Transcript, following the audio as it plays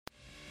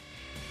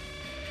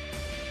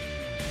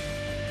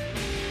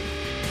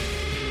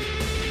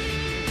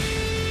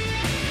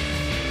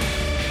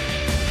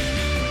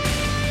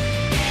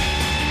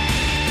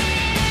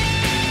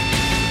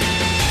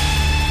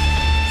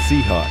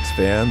Seahawks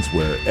fans,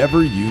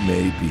 wherever you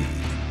may be.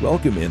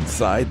 Welcome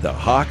inside the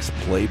Hawks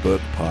Playbook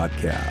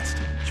Podcast.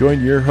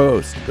 Join your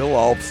host, Bill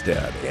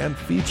Alvstad, and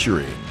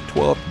featuring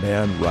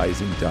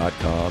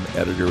 12thManRising.com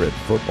editor and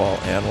football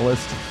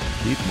analyst,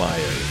 Keith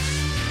Myers.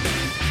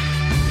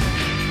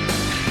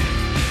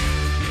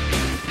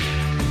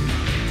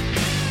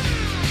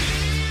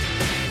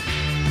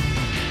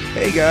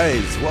 Hey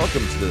guys,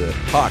 welcome to the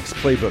Hawks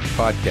Playbook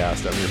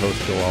Podcast. I'm your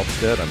host, Bill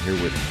Alvstad. I'm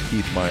here with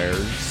Keith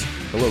Myers.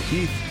 Hello,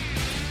 Keith.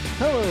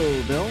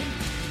 Hello, Bill.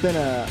 It's been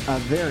a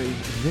very,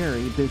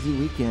 very busy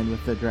weekend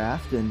with the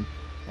draft and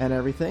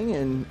everything.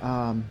 And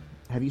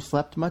have you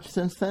slept much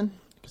since then?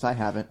 Because I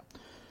haven't.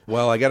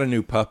 Well, I got a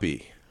new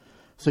puppy.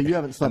 So you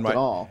haven't slept at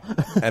all.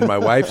 And my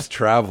wife's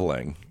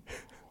traveling.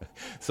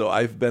 So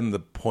I've been the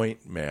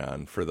point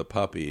man for the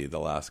puppy the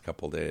last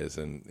couple days.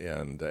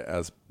 And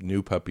as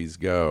new puppies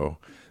go,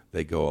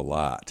 they go a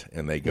lot.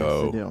 And they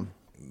go, yes, they do.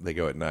 They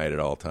go at night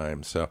at all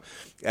times. So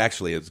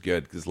actually it's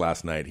good because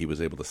last night he was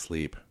able to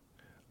sleep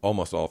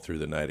almost all through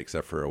the night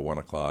except for a 1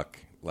 o'clock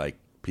like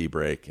pee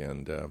break.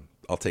 And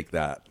I'll take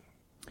that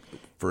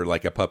for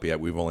like a puppy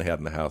we've only had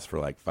in the house for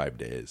like 5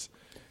 days.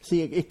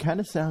 See, it kind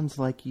of sounds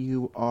like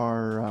you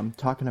are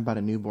talking about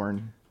a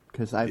newborn.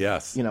 Because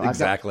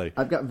exactly.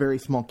 I've got very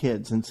small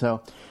kids, and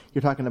so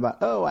you're talking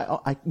about,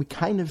 we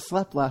kind of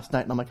slept last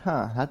night, and I'm like,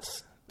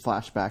 that's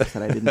flashbacks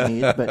that I didn't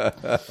need.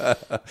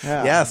 But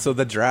yeah. So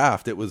the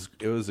draft, it was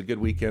a good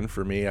weekend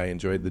for me. I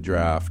enjoyed the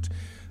draft.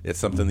 It's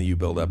something that you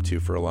build up to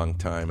for a long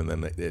time, and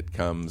then it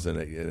comes and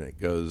it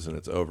goes and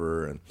it's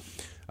over. And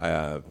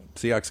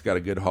Seahawks got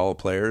a good haul of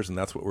players, and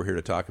that's what we're here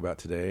to talk about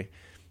today.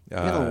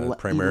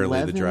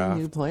 Primarily the draft.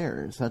 New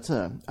players. That's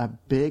a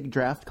big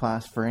draft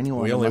class for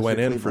anyone. We only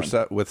went in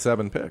with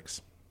 7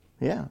 picks.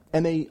 Yeah,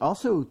 and they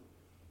also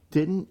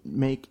didn't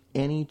make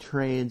any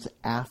trades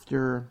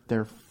after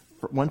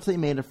once they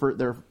made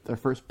their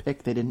first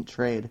pick. They didn't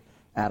trade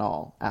at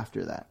all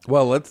after that.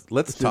 Well,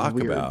 let's talk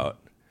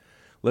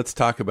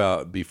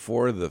about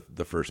before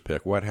the first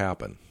pick. What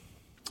happened?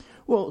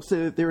 Well,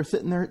 so they were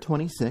sitting there at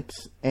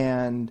 26,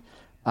 and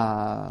they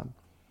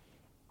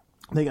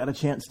got a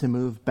chance to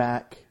move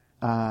back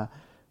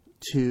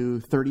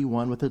to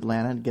 31 with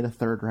Atlanta and get a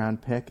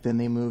third-round pick. Then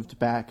they moved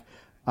back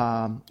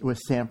with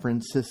San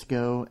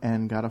Francisco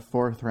and got a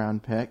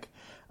fourth-round pick.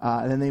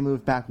 And then they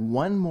moved back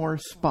one more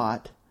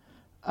spot,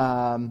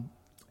 and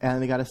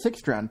they got a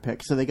sixth-round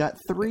pick. So they got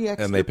 3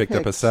 extra And they picked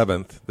up a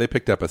seventh. They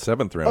picked up a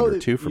seventh-rounder,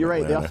 too, from You're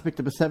Atlanta. right. They also picked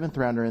up a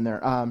seventh-rounder in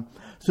there.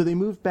 So they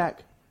moved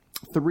back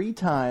 3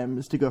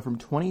 times to go from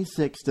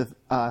 26 to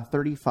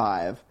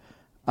 35.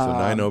 So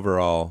 9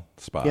 overall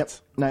spots. Yep,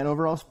 9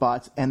 overall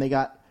spots, and they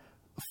got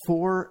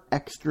 4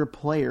 extra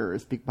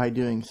players by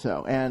doing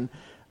so. And,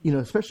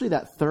 especially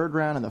that third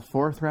round and the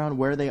fourth round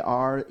where they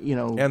are,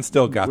 And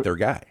still got their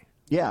guy.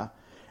 Yeah.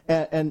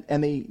 And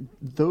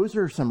those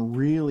are some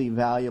really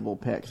valuable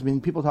picks. I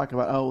mean, people talk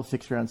about,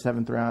 6th round,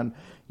 7th round,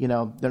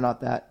 they're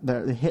not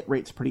the hit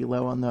rate's pretty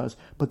low on those.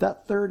 But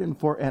that third and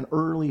fourth and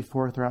early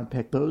fourth round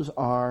pick, those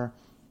are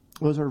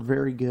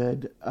very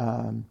good,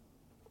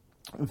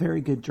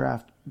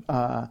 draft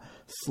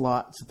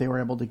slots that they were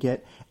able to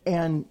get.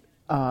 And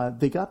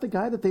they got the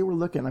guy that they were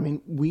looking. I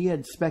mean, we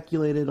had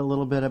speculated a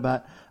little bit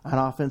about an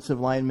offensive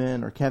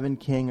lineman or Kevin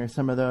King or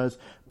some of those,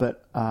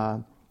 but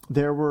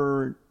there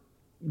were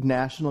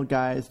national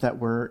guys that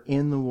were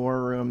in the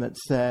war room that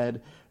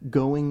said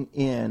going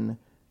in,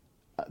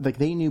 like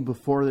they knew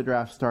before the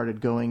draft started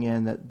going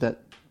in that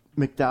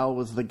McDowell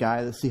was the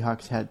guy the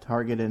Seahawks had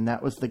targeted, and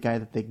that was the guy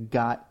that they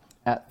got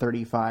at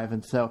 35.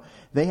 And so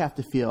they have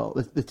to feel,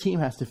 the team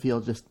has to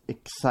feel just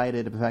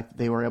excited about the fact that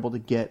they were able to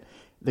get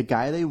the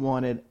guy they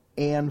wanted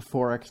and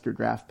 4 extra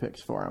draft picks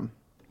for him.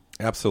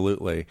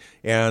 Absolutely.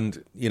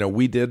 And,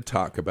 we did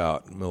talk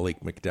about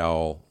Malik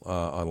McDowell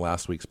on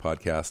last week's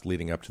podcast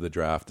leading up to the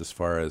draft as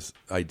far as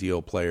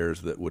ideal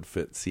players that would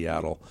fit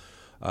Seattle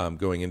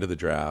going into the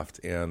draft.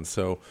 And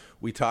so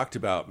we talked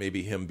about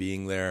maybe him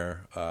being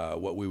there,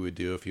 what we would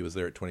do if he was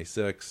there at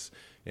 26,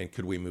 and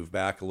could we move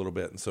back a little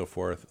bit and so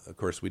forth. Of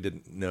course, we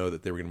didn't know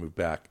that they were going to move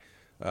back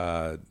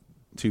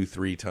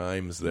 2-3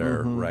 times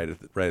there right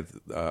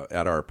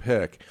at our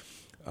pick.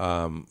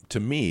 To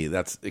me,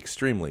 that's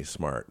extremely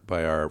smart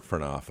by our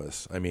front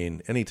office. I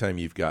mean, anytime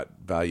you've got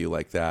value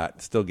like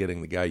that, still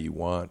getting the guy you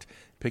want,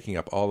 picking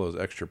up all those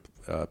extra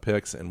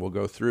picks, and we'll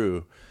go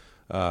through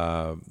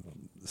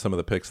some of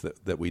the picks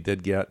that we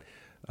did get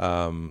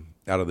out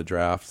of the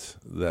draft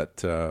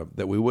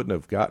that we wouldn't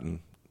have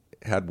gotten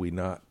had we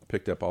not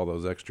picked up all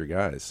those extra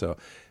guys. So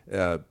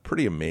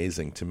pretty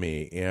amazing to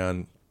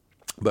me.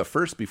 But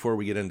first, before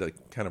we get into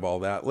kind of all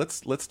that,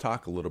 let's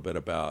talk a little bit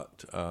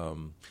about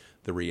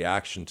the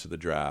reaction to the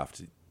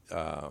draft.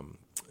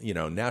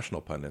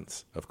 National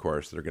pundits, of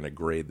course, they're going to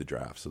grade the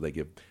draft. So they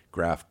give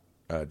draft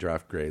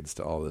grades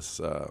to all this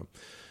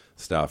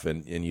stuff.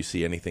 And you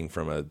see anything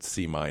from a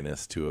C-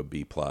 to a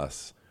B+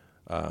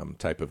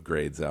 type of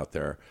grades out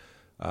there.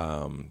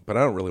 But I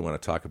don't really want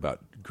to talk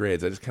about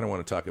grades. I just kind of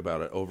want to talk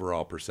about an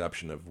overall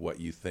perception of what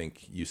you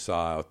think you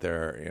saw out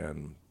there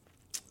and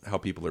how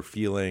people are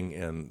feeling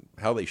and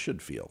how they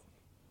should feel.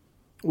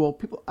 Well,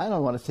 people, I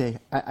don't want to say,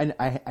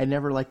 I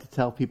never like to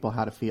tell people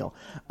how to feel.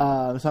 So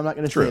I'm not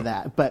going to say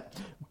that.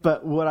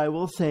 But what I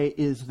will say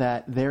is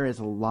that there is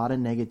a lot of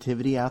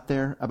negativity out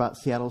there about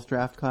Seattle's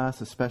draft class,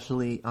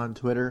 especially on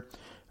Twitter.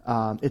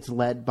 It's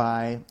led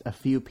by a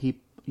few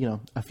people,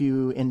 a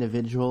few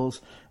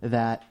individuals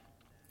that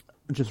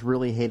just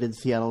really hated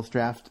Seattle's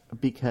draft,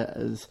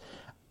 because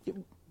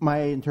my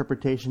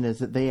interpretation is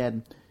that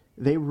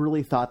they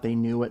really thought they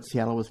knew what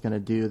Seattle was going to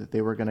do, that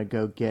they were going to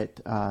go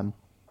get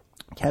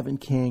Kevin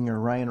King or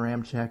Ryan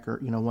Ramczyk or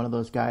one of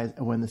those guys,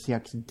 when the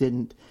Seahawks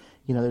didn't.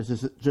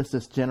 There's just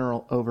this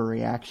general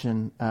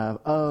overreaction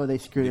of, they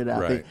screwed it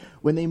up. Right.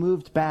 When they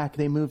moved back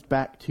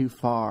too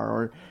far,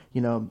 or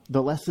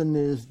the lesson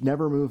is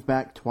never move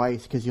back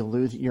twice because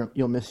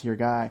you'll miss your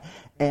guy.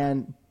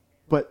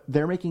 But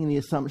they're making the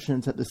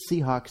assumptions that the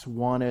Seahawks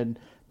wanted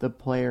the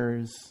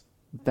players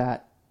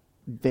that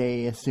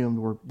they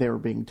assumed they were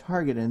being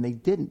targeted, and they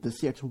didn't. The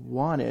Seahawks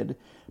wanted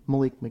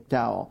Malik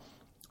McDowell,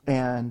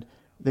 and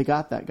they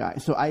got that guy.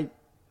 So I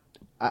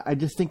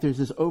just think there's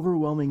this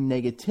overwhelming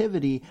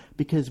negativity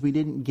because we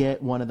didn't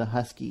get one of the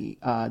Husky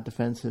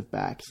defensive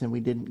backs, and we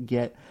didn't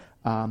get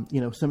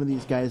some of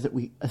these guys that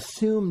we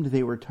assumed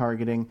they were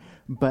targeting,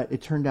 but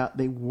it turned out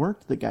they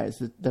weren't the guys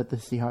that the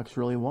Seahawks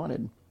really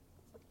wanted.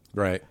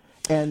 Right.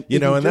 And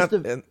I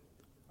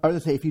was going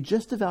to say, if you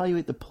just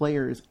evaluate the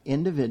players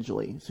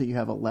individually, so you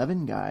have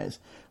 11 guys,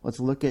 let's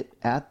look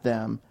at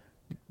them,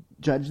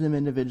 judge them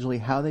individually,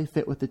 how they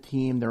fit with the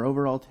team, their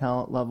overall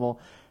talent level.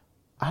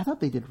 I thought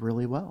they did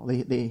really well.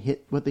 They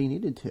hit what they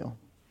needed to.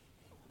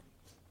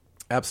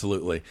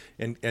 Absolutely.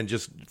 And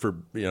just for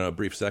a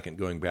brief second,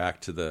 going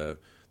back to the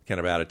kind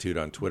of attitude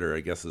on Twitter, I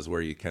guess is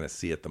where you kind of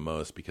see it the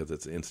most, because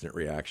it's instant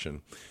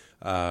reaction.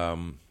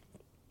 I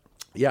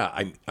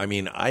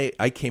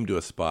came to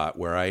a spot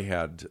where I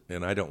had,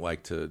 and I don't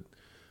like to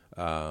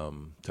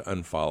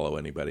unfollow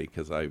anybody,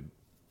 because I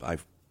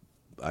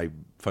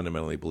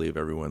fundamentally believe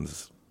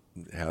everyone's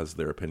has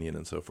their opinion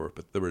and so forth.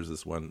 But there was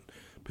this one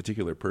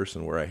particular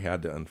person where I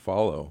had to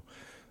unfollow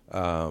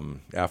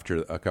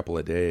after a couple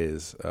of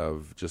days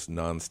of just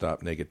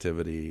nonstop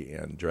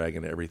negativity and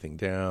dragging everything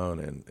down,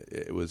 and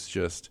it was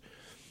just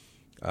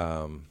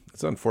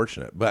it's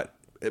unfortunate. But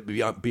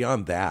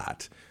beyond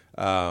that,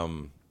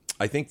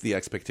 I think the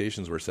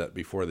expectations were set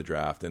before the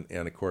draft, and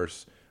of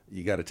course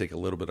you got to take a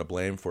little bit of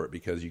blame for it,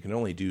 because you can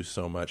only do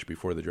so much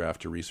before the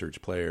draft to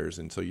research players.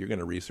 And so you're going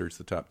to research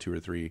the top 2 or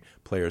 3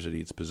 players at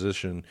each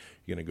position.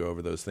 You're going to go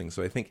over those things.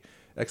 So I think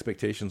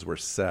expectations were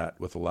set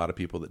with a lot of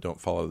people that don't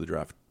follow the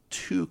draft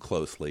too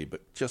closely,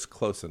 but just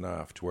close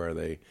enough to where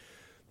they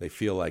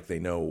feel like they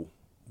know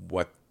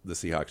what the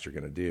Seahawks are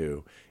going to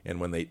do. And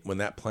when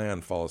that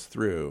plan falls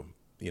through,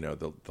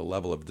 the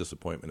level of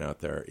disappointment out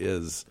there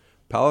is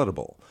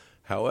palatable.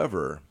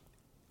 However,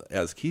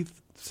 as Keith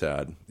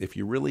said, if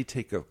you really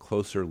take a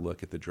closer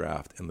look at the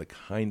draft and the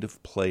kind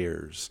of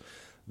players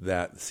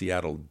that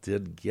Seattle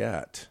did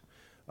get,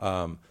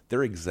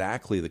 they're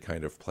exactly the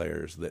kind of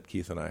players that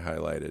Keith and I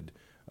highlighted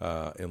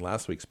in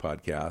last week's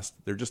podcast.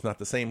 They're just not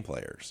the same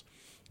players.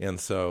 And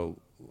so,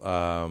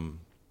 I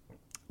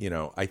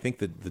think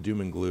that the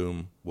doom and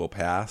gloom will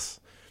pass,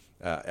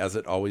 as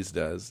it always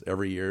does.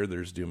 Every year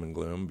there's doom and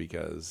gloom,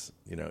 because,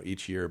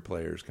 each year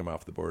players come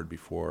off the board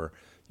before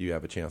you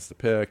have a chance to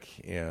pick,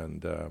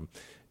 and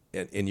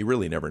you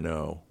really never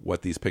know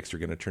what these picks are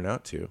going to turn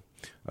out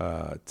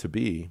to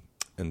be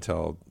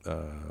until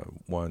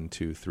 1,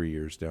 2, 3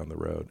 years down the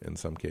road in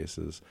some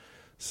cases.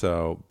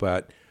 So,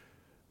 but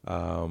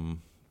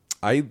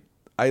I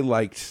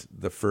liked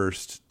the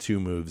first 2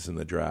 moves in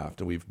the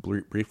draft, and we've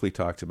briefly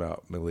talked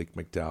about Malik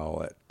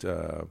McDowell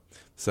at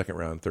second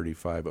round,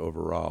 35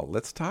 overall.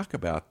 Let's talk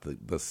about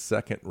the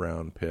second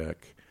round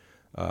pick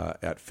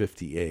at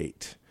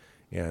 58.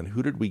 And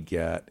who did we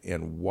get,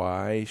 and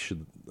why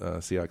should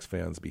Seahawks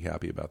fans be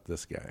happy about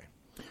this guy?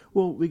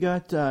 Well, we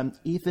got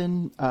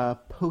Ethan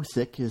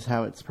Pocic is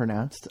how it's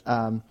pronounced,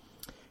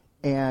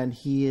 and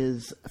he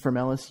is from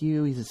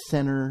LSU. He's a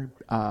center,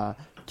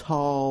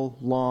 tall,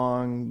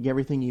 long,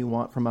 everything you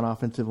want from an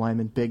offensive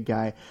lineman, big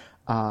guy.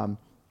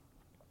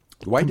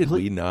 Why did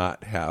we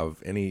not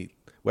have any?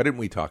 Why didn't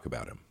we talk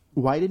about him?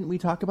 Why didn't we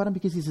talk about him?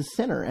 Because he's a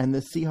center, and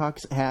the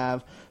Seahawks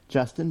have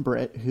Justin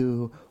Britt,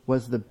 who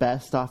was the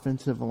best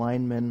offensive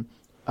lineman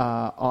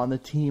on the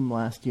team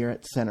last year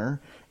at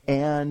center,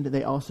 and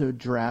they also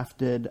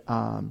drafted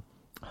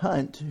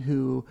Hunt,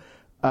 who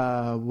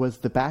was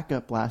the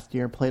backup last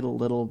year, played a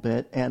little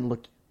bit, and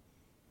looked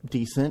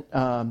decent.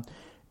 And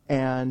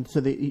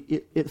so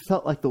it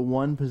felt like the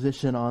one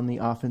position on the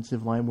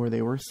offensive line where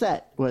they were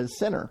set was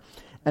center,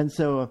 and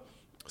so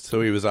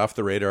he was off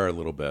the radar a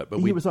little bit, but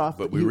we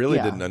really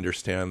didn't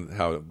understand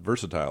how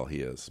versatile he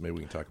is. Maybe we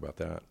can talk about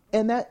that.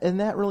 And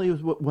that really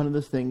was one of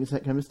those things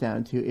that comes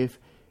down to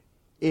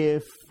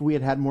if we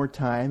had more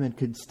time and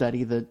could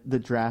study the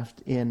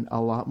draft in a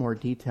lot more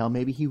detail,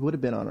 maybe he would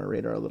have been on our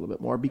radar a little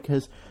bit more,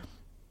 because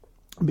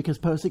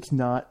Posic's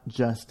not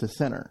just a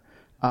center.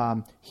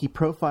 He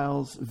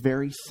profiles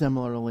very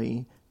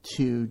similarly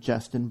to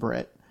Justin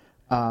Britt.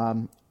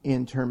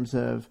 in terms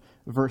of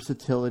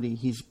versatility.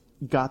 He's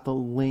got the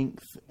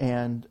length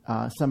and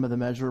some of the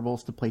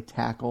measurables to play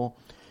tackle.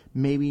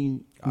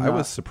 Maybe I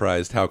was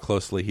surprised how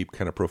closely he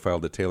kind of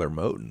profiled to Taylor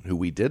Moton, who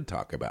we did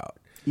talk about.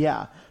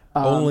 Yeah.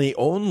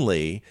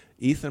 Only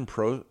Ethan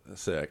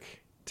Pocic,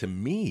 to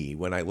me,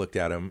 when I looked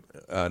at him,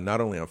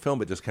 not only on film,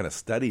 but just kind of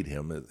studied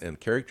him and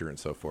character and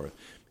so forth,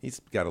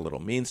 he's got a little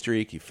mean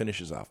streak. He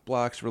finishes off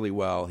blocks really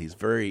well. He's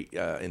very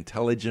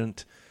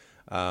intelligent.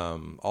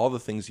 All the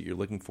things that you're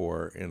looking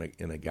for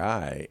in a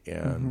guy.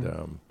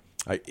 And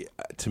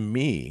to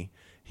me,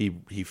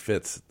 he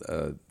fits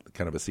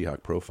kind of a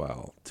Seahawk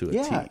profile to a T.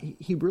 Yeah,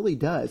 he really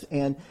does.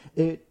 And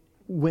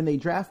when they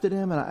drafted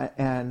him,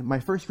 and my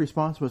first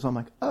response was, I'm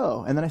like,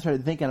 oh. And then I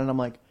started thinking, and I'm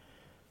like,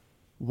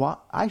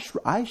 what? I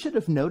should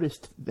have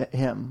noticed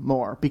him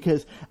more,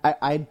 because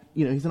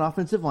he's an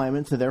offensive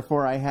lineman, so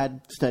therefore I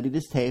had studied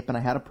his tape and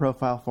I had a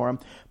profile for him.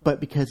 But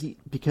because of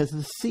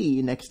the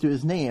C next to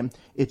his name,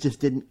 it just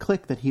didn't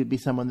click that he would be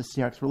someone the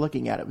Seahawks were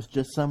looking at. It was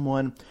just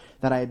someone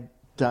that I had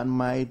done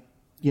my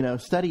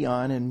study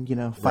on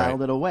and,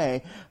 filed it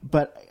away.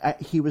 But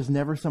he was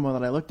never someone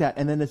that I looked at.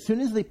 And then as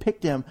soon as they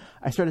picked him,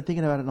 I started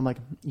thinking about it, and I'm like,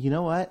 you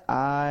know what?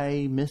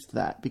 I missed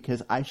that,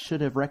 because I should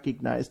have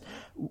recognized,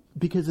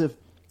 because of,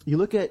 you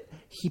look at,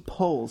 he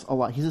pulls a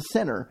lot. He's a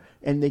center,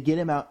 and they get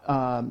him out.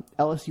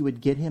 LSU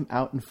would get him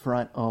out in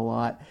front a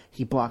lot.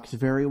 He blocks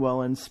very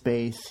well in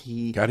space.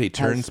 He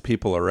turns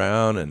people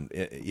around, and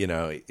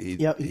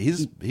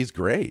he's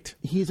great.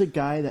 He's a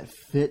guy that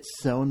fits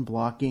zone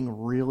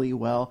blocking really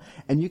well,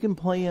 and you can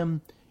play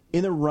him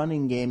in the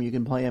running game. You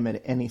can play him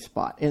at any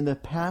spot. In the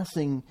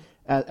passing,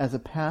 as a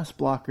pass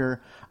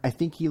blocker, I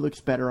think he looks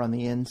better on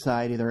the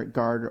inside, either at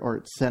guard or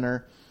at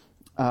center.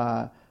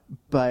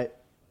 But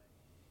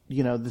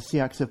the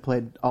Seahawks have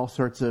played all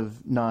sorts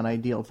of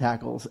non-ideal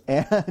tackles,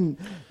 and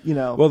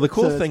Well, the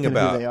cool thing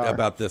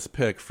about this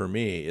pick for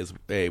me is,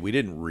 we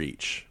didn't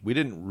reach. We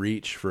didn't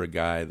reach for a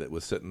guy that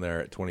was sitting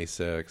there at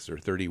 26 or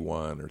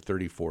 31 or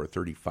 34,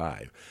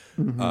 35.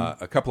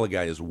 A couple of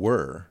guys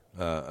were.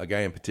 A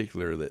guy in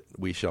particular that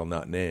we shall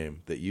not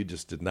name, that you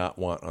just did not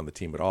want on the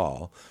team at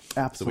all.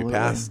 Absolutely.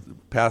 So we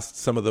passed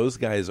some of those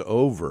guys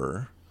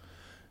over.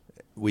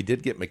 We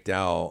did get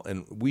McDowell,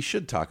 and we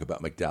should talk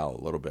about McDowell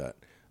a little bit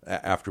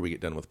after we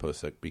get done with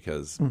Pocic,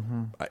 because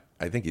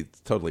I think it's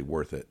totally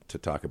worth it to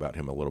talk about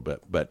him a little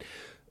bit. But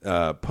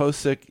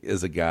Pocic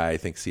is a guy I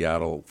think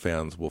Seattle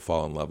fans will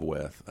fall in love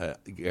with, a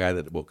guy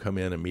that will come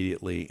in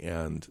immediately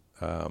and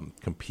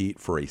compete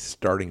for a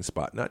starting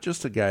spot, not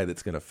just a guy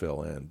that's going to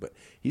fill in, but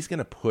he's going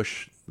to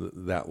push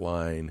that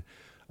line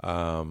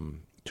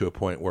to a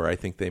point where I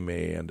think they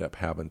may end up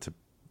having to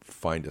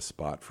find a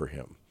spot for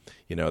him.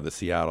 The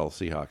Seattle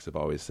Seahawks have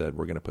always said,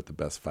 we're going to put the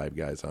best 5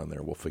 guys on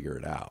there. We'll figure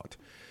it out.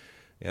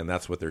 And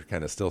that's what they're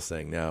kind of still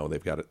saying now.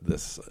 They've got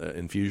this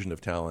infusion of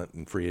talent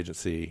and free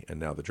agency, and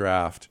now the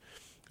draft.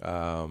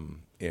 You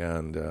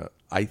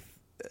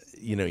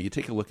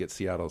take a look at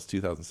Seattle's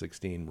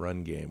 2016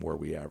 run game, where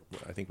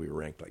I think we were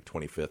ranked like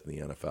 25th in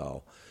the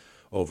NFL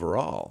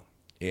overall.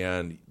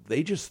 And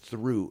they just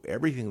threw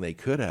everything they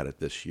could at it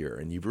this year,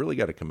 and you've really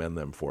got to commend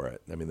them for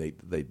it. I mean,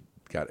 they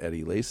got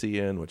Eddie Lacy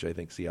in, which I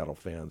think Seattle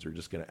fans are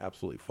just going to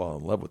absolutely fall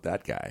in love with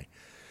that guy.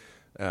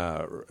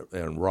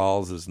 And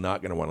Rawls is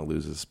not going to want to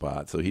lose his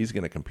spot, so he's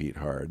going to compete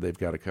hard. They've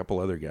got a couple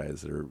other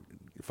guys that are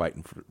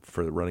fighting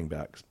for the running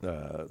backs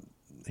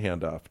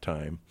handoff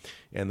time.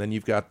 And then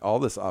you've got all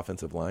this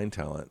offensive line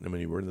talent. And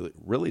when you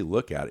really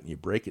look at it and you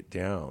break it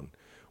down,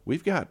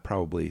 we've got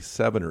probably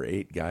 7 or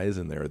 8 guys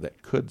in there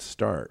that could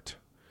start,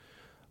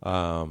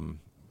 that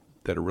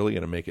are really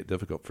going to make it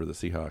difficult for the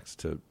Seahawks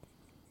to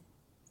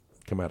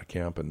come out of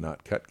camp and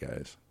not cut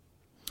guys.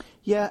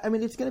 Yeah, I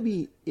mean, it's going to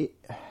be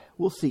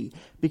we'll see,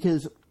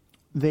 because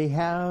they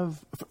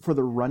have, for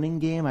the running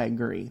game, I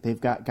agree. They've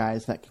got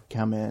guys that can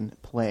come in,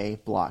 play,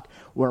 block.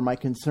 Where my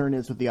concern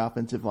is with the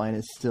offensive line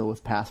is still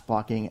with pass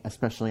blocking,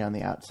 especially on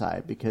the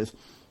outside, because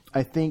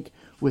I think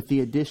with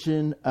the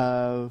addition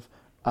of,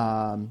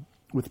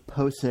 with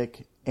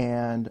Pocic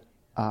and,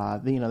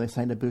 they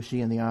signed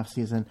Ibushi in the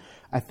offseason,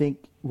 I think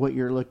what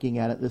you're looking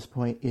at this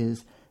point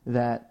is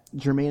that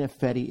Jermaine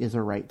Ifedi is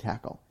a right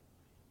tackle.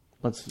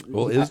 Is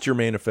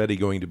Jermaine Ifedi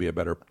going to be a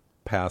better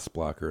pass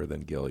blocker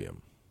than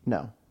Gilliam?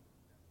 No,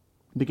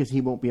 because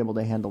he won't be able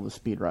to handle the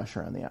speed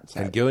rusher on the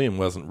outside. And Gilliam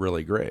wasn't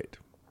really great.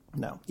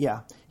 No, yeah,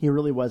 he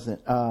really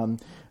wasn't.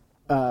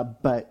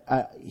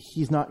 But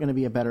he's not going to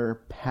be a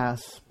better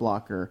pass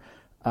blocker.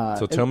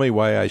 So tell me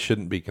why I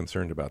shouldn't be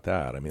concerned about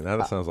that. I mean,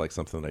 that sounds like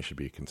something I should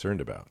be concerned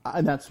about.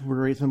 And that's the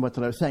reason what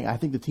I was saying. I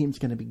think the team's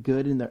going to be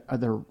good, and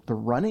the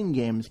running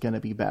game's going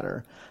to be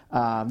better.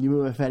 You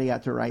move Ifedi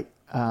out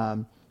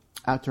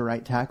to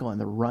right tackle, and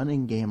the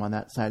running game on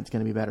that side is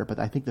going to be better. But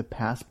I think the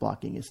pass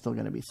blocking is still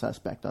going to be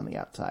suspect on the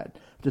outside.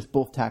 Just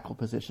both tackle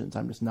positions,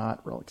 I'm just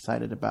not real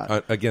excited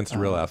about. Against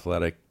real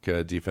athletic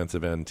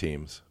defensive end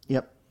teams.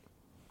 Yep.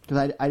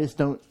 Because I just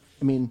don't,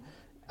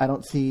 I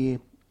don't see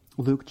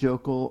Luke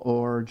Jokel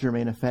or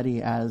Jermaine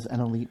Ifedi as an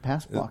elite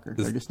pass blocker.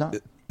 They're just not.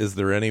 Is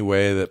there any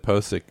way that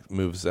Pocic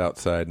moves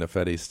outside and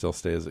Nefetti still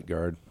stays at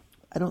guard?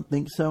 I don't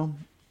think so.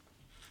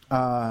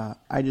 The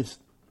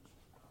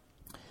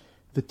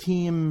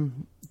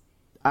team.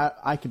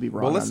 I could be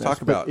wrong. Well, let's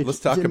talk about. Let's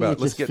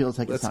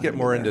get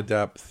more into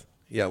depth.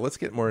 Yeah, let's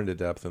get more into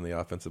depth in the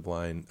offensive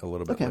line a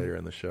little bit later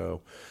in the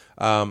show.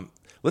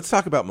 Let's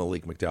talk about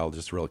Malik McDowell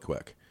just real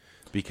quick,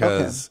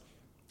 because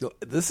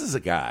this is a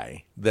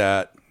guy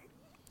that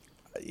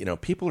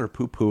people are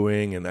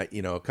poo-pooing, and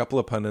a couple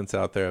of pundits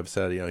out there have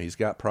said he's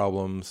got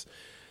problems,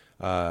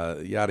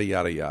 yada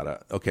yada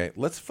yada. Okay,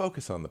 let's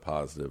focus on the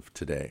positive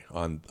today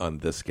on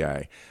this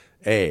guy.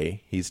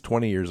 He's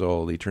 20 years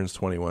old. He turns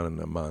 21 in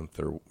a month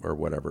or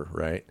whatever,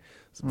 right?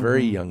 It's a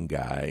very young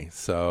guy.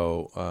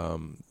 So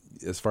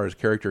as far as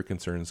character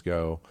concerns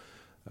go,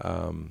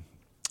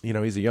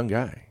 he's a young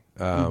guy.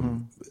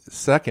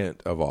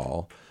 Second of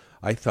all,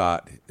 I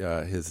thought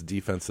his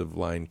defensive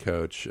line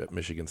coach at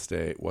Michigan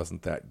State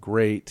wasn't that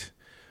great.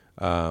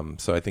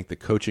 So I think the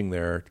coaching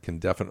there can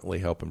definitely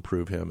help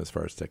improve him as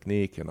far as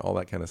technique and all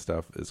that kind of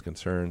stuff is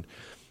concerned.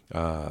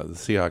 The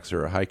Seahawks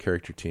are a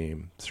high-character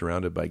team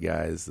surrounded by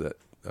guys that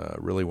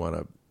really want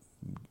to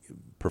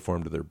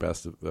perform to their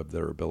best of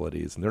their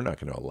abilities, and they're not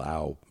going to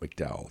allow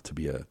McDowell to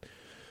be a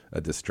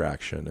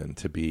distraction and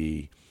to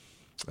be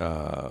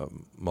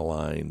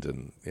maligned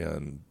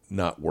and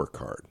not work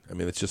hard. I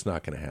mean, it's just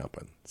not going to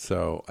happen.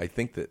 So I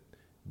think that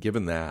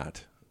given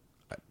that,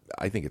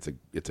 I think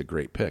it's a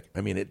great pick.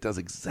 I mean, it does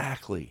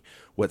exactly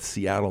what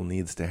Seattle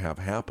needs to have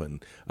happen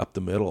up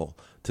the middle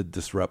to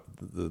disrupt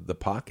the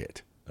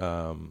pocket.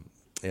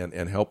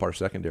 And help our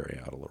secondary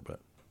out a little bit.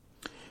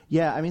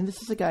 Yeah, I mean, this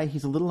is a guy,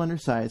 he's a little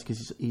undersized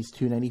because he's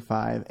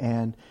 295,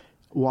 and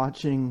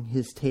watching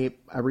his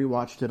tape, I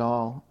rewatched it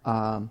all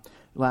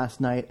last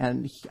night,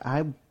 and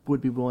I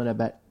would be willing to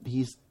bet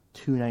he's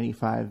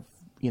 295,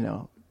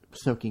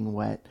 soaking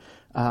wet.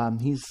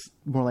 He's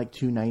more like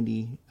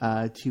 290,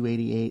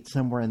 288,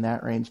 somewhere in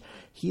that range.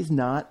 He's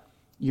not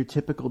your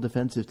typical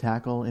defensive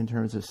tackle in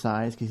terms of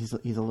size because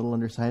he's a little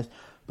undersized,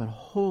 but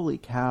holy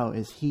cow,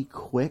 is he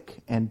quick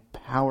and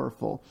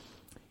powerful.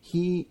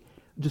 He,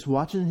 just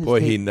watching his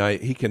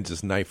tape, he can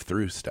just knife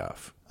through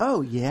stuff.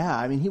 Oh yeah,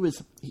 I mean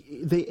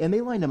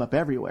they lined him up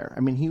everywhere. I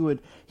mean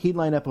he'd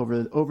line up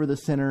over the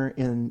center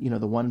in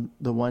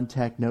the one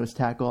tech nose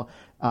tackle.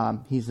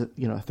 He's a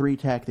 3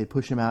 tech. They'd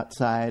push him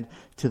outside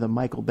to the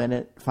Michael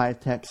Bennett 5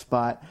 tech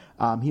spot.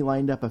 He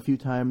lined up a few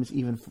times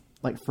even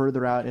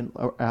further out in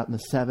the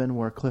 7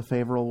 where Cliff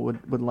Averill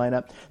would line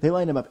up. They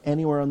lined him up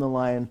anywhere on the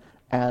line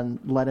and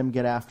let him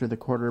get after the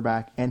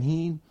quarterback, and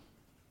he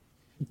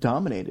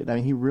dominated. I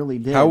mean, he really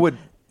did.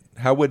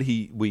 How would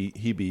he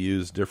be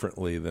used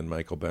differently than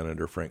Michael Bennett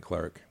or Frank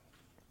Clark?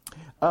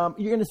 You're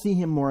going to see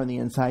him more on the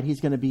inside.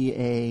 He's going to be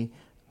a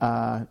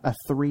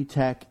 3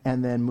 tech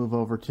and then move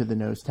over to the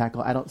nose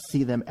tackle. I don't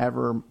see them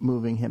ever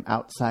moving him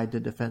outside to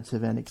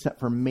defensive end, except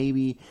for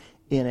maybe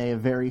in a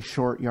very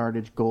short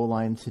yardage goal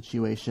line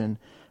situation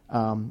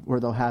where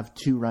they'll have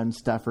 2 run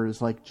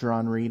stuffers like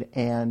Jerron Reed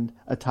and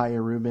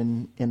Atiyah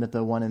Rubin in at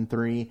the 1 and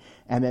 3,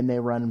 and then they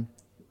run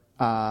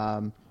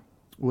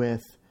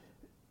with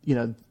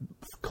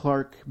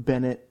Clark,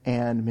 Bennett,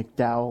 and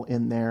McDowell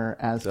in there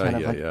as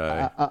kind of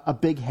a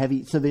big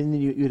heavy. So then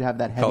you'd have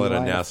that heavy call it a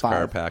line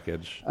NASCAR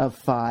package of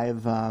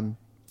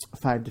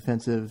 5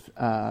 defensive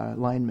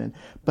linemen.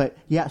 But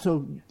yeah,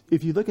 so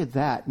if you look at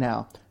that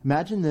now,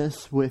 imagine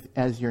this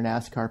as your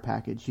NASCAR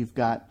package. You've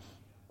got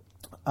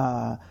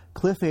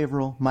Cliff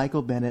Averill,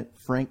 Michael Bennett,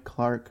 Frank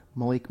Clark,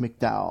 Malik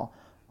McDowell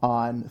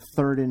on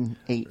 3rd and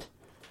 8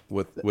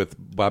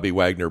 with Bobby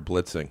Wagner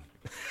blitzing.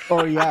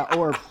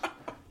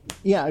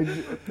 Yeah,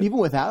 even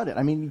without it.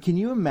 I mean, can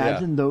you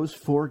imagine those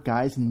 4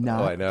 guys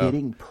not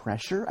getting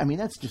pressure? I mean,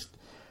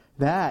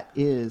 that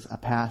is a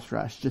pass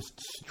rush, just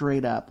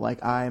straight up.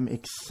 Like, I'm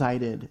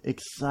excited to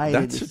see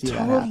that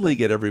totally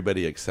get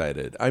everybody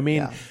excited. I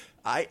mean,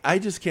 I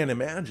just can't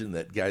imagine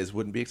that guys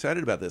wouldn't be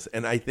excited about this,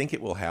 and I think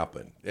it will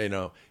happen.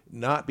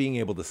 Not being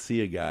able to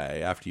see a guy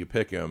after you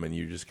pick him, and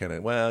you just kind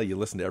of, you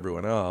listen to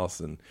everyone else,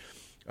 and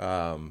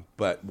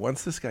but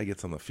once this guy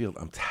gets on the field,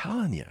 I'm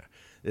telling you,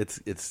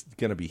 it's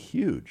going to be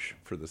huge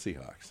for the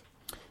Seahawks.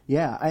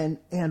 Yeah,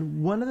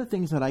 and one of the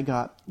things that I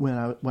got when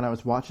I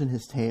was watching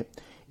his tape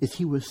is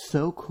he was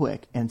so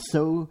quick and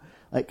so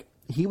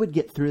he would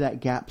get through that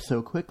gap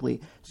so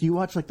quickly. So you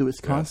watch the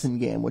Wisconsin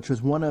game, which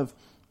was one of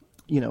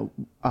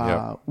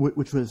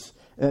which was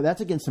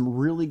that's against some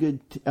really good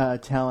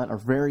talent, a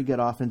very good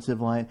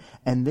offensive line,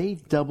 and they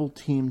double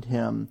teamed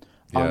him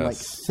on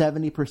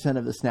 70%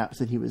 of the snaps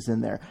that he was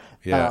in there.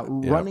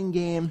 Running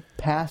game,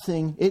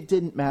 passing, it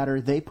didn't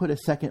matter. They put a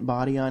second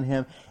body on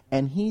him,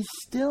 and he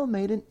still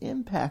made an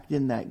impact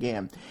in that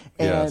game.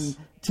 And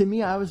to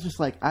me, I was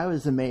just I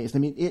was amazed. I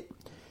mean,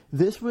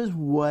 this was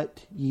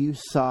what you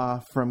saw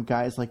from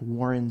guys like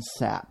Warren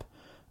Sapp.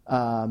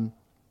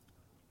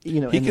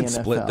 He can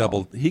split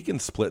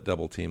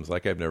double teams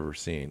like I've never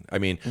seen. I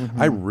mean,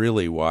 I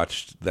really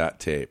watched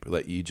that tape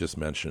that you just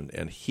mentioned,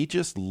 and he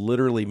just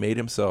literally made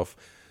himself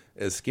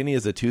as skinny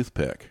as a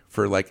toothpick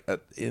for and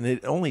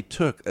it only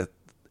took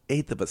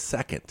 1/8 of a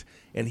second,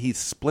 and he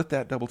split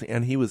that double team,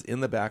 and he was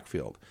in the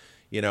backfield,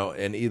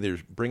 and either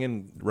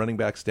bringing running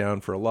backs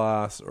down for a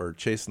loss or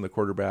chasing the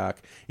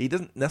quarterback. He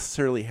doesn't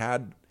necessarily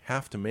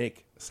have to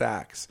make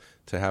sacks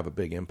to have a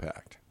big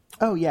impact.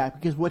 Oh, yeah,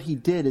 because what he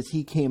did is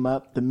he came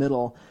up the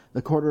middle.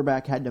 The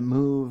quarterback had to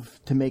move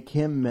to make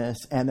him miss,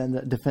 and then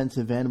the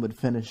defensive end would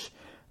finish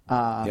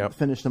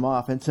them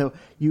off. And so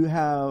you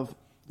have...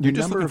 You're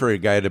just looking for a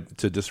guy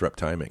to disrupt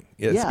timing,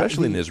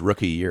 especially in his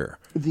rookie year.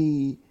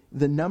 The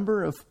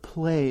number of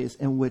plays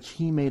in which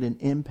he made an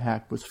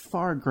impact was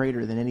far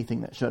greater than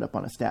anything that showed up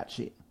on a stat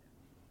sheet.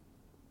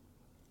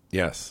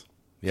 Yes.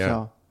 Yeah.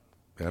 So,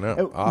 I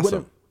know.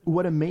 Awesome.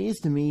 What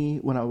amazed me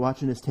when I was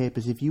watching his tape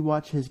is if you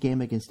watch his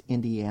game against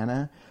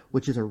Indiana,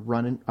 which is a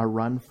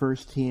run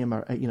first team,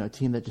 or a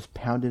team that just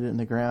pounded it in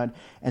the ground,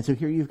 and so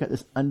here you've got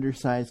this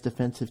undersized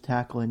defensive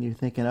tackle, and you're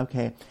thinking,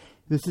 okay,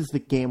 this is the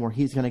game where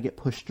he's going to get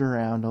pushed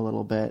around a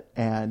little bit,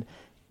 and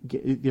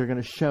you're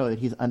going to show that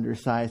he's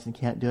undersized and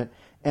can't do it.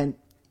 And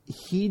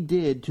he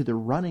did to the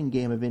running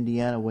game of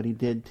Indiana what he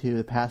did to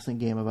the passing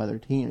game of other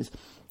teams,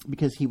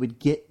 because he would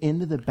get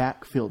into the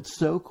backfield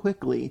so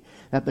quickly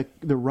that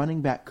the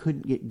running back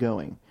couldn't get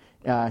going.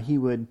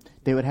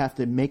 They would have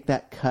to make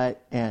that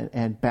cut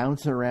and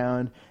bounce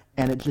around,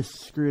 and it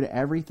just screwed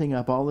everything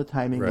up, all the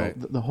timing. Right.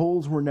 The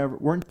holes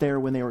weren't there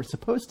when they were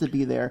supposed to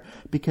be there,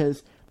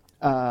 because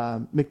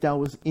McDowell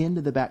was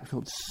into the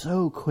backfield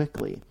so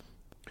quickly.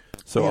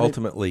 So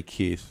ultimately,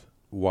 Keith,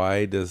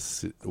 why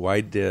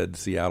did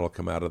Seattle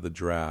come out of the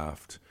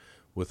draft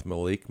with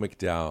Malik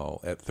McDowell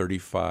at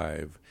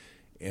 35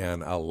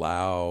 and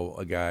allow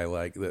a guy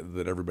like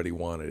that everybody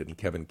wanted, and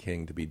Kevin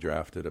King, to be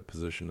drafted a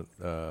position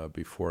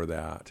before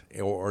that,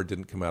 or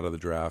didn't come out of the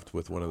draft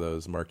with one of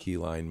those marquee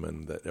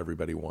linemen that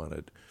everybody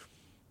wanted?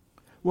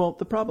 Well,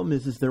 the problem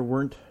is there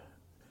weren't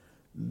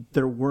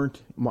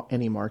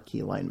any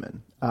marquee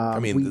linemen.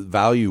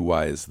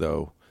 Value-wise,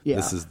 though, yeah.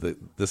 this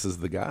is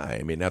the guy.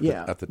 I mean, at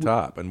the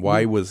top. And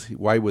why was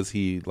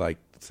he, like,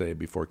 say,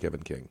 before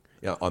Kevin King?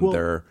 Yeah, on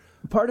their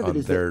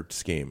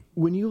scheme.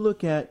 When you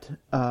look at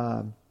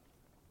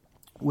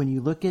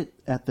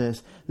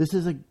this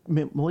is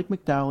Malik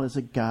McDowell is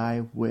a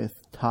guy with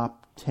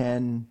top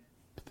 10,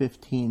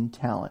 15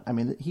 talent. I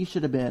mean, he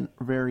should have been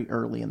very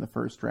early in the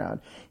first round.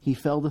 He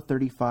fell to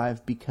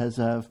 35 because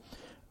of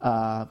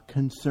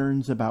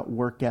concerns about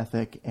work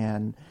ethic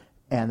and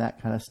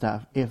that kind of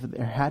stuff. If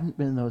there hadn't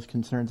been those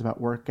concerns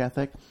about work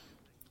ethic,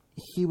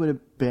 he would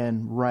have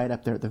been right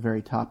up there at the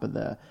very top of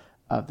the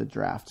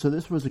draft. So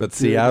this was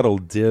Seattle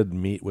did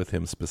meet with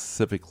him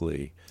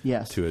specifically,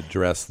 yes, to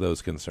address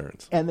those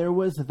concerns. And there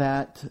was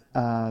that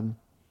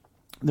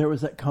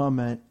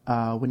comment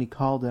when he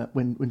called it,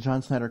 when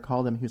John Snyder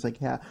called him. He was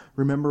like, "Yeah,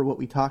 remember what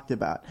we talked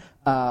about."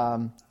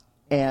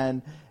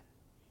 And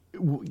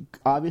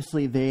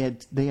obviously they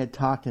had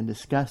talked and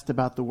discussed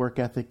about the work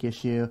ethic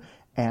issue,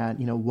 and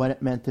what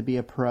it meant to be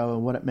a pro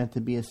and what it meant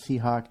to be a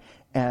Seahawk.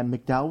 And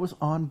McDowell was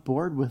on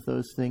board with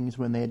those things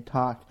when they had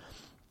talked.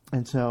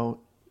 And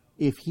so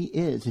if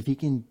he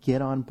can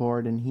get on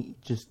board and he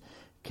just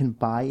can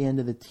buy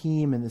into the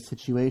team and the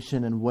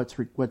situation and what's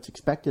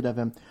expected of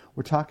him,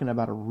 we're talking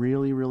about a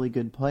really, really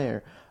good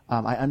player.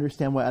 I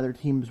understand why other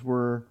teams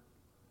were,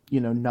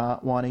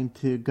 not wanting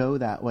to go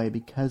that way,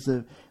 because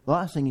of the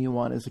last thing you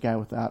want is a guy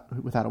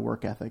without a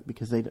work ethic,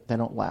 because they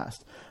don't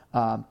last.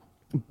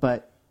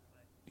 But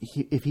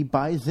if he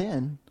buys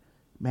in,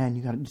 man,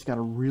 you just got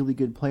a really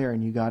good player,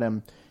 and you got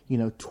him,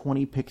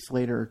 20 picks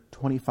later,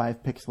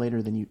 25 picks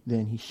later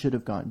than he should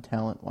have gone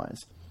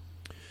talent-wise.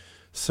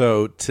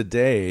 So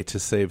today, to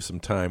save some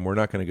time, we're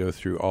not going to go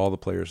through all the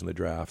players in the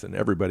draft, and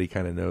everybody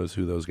kind of knows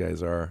who those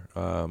guys are.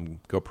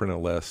 Go print a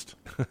list,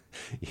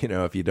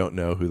 if you don't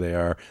know who they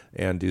are,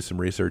 and do some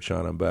research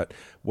on them. But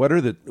what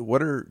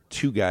are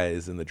two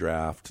guys in the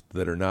draft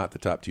that are not the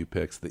top two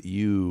picks that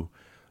you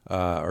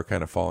are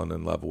kind of falling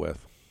in love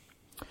with?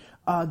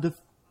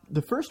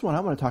 The first one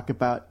I want to talk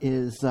about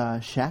is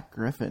Shaq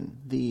Griffin,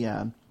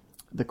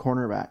 the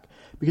cornerback,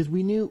 because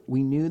we knew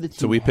the team.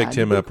 So we picked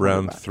him up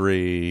round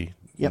 3,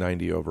 yep.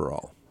 90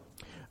 overall.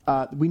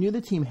 We knew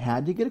the team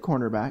had to get a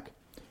cornerback,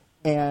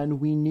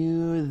 and we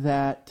knew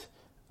that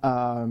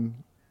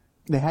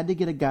they had to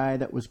get a guy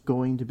that was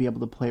going to be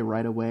able to play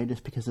right away,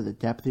 just because of the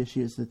depth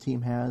issues the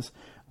team has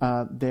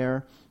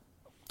there.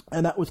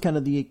 And that was kind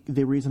of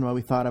the reason why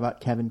we thought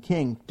about Kevin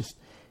King. Just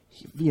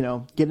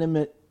get him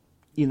at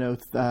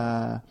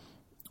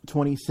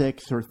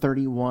 26 or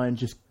 31,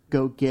 just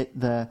go get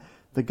the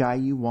guy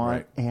you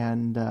want, right,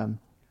 and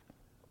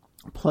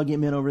plug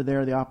him in over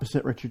there, the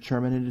opposite Richard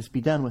Sherman, and just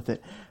be done with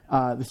it.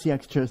 The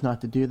Seahawks chose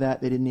not to do that.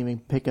 They didn't even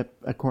pick up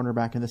a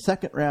cornerback in the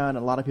second round.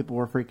 A lot of people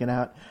were freaking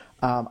out.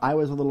 I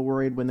was a little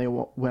worried when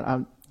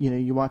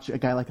you watch a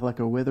guy like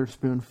a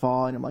Witherspoon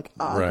fall, and I'm like,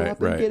 go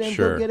up and get him,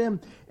 sure, go get him.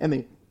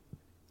 And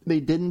they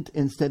didn't.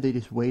 Instead, they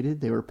just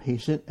waited. They were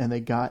patient, and they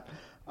got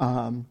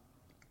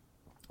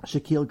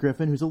Shaquille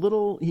Griffin, who's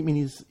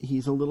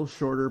he's a little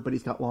shorter, but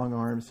he's got long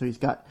arms, so he's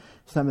got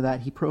some of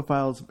that. He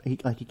profiles he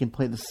can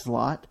play the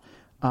slot,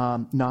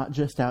 not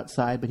just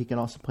outside, but he can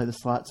also play the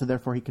slot. So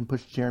therefore, he can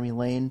push Jeremy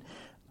Lane,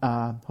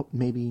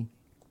 maybe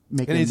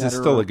make him And he's better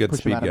still or a good push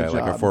him speed out of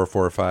guy, like a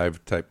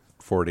 4.45 type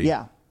 40.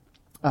 Yeah.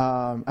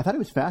 I thought he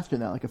was faster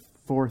than that, like a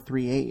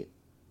 4.38.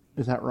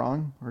 Is that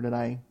wrong, or am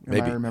I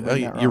remembering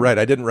that wrong? You're right.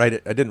 I didn't write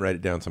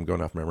it down, so I'm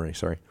going off memory.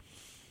 Sorry.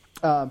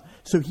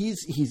 So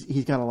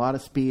he's got a lot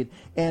of speed,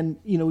 and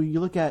you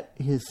look at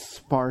his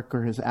spark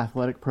or his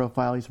athletic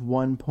profile. He's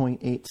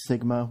 1.8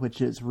 sigma,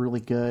 which is really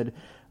good.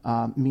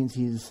 Means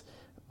he's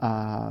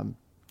well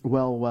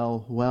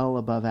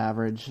above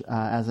average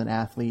as an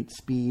athlete,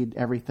 speed,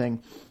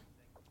 everything.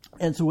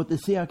 And so what the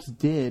Seahawks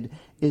did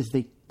is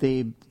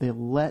they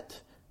let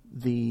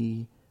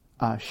the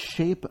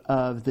shape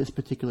of this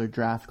particular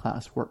draft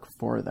class work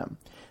for them.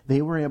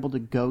 They were able to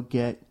go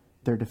get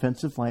their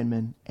defensive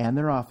linemen and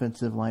their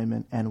offensive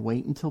linemen and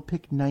wait until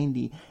pick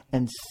 90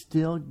 and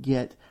still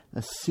get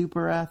a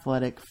super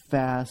athletic,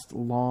 fast,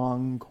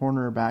 long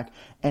cornerback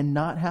and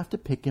not have to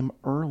pick him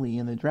early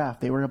in the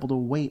draft. They were able to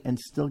wait and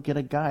still get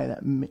a guy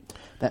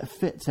that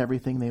fits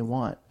everything they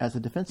want as a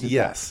defensive back.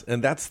 Yes,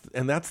 and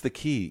that's the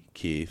key,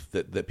 Keith,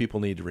 that people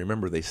need to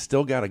remember. They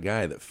still got a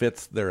guy that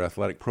fits their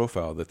athletic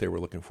profile that they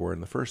were looking for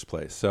in the first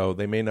place. So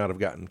they may not have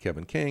gotten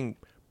Kevin King,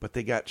 but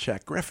they got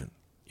Shaq Griffin.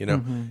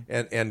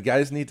 And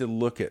guys need to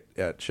look at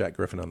Shaq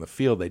Griffin on the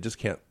field. They just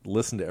can't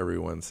listen to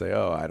everyone say,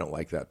 "Oh, I don't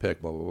like that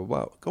pick." Blah blah blah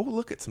blah. Go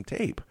look at some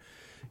tape.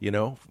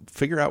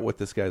 Figure out what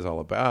this guy's all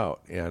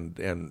about,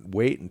 and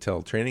wait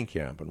until training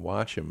camp and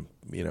watch him.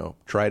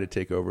 Try to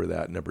take over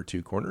that number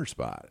 2 corner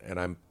spot. And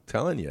I'm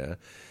telling you,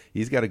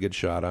 he's got a good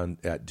shot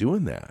at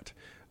doing that.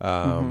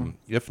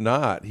 If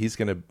not, he's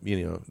going to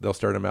they'll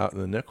start him out in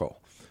the nickel.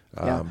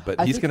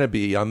 But he's going to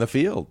be on the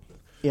field.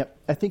 Yep,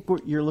 I think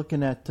you're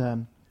looking at.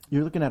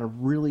 You're looking at a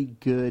really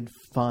good,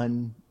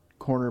 fun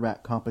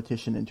cornerback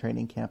competition in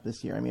training camp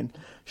this year. I mean,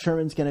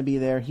 Sherman's going to be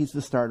there. He's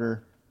the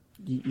starter.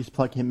 You just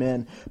plug him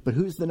in. But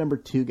who's the number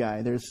 2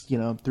 guy? There's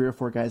 3 or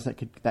 4 guys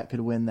that could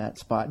win that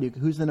spot.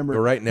 Who's the number?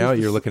 Well, right now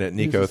you're looking at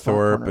Nico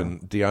Thorpe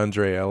and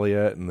DeAndre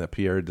Elliott and the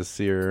Pierre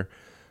Desir.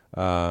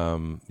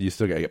 You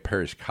still got to get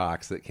Parrish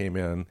Cox that came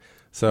in.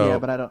 So yeah,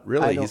 but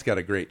he's got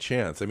a great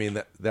chance. I mean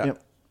that.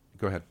 Yep.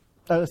 Go ahead.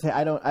 I was gonna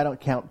say I don't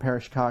count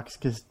Parrish Cox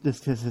because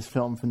his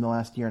film from the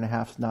last year and a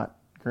half is not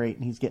great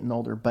and he's getting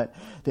older. But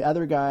the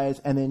other guys,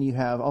 and then you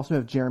also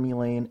have Jeremy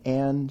Lane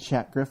and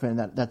Shaq Griffin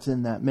that's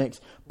in that mix.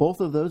 Both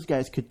of those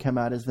guys could come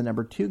out as the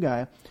number 2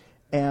 guy,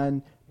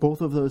 and both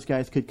of those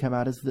guys could come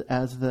out as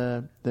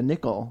the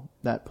nickel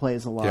that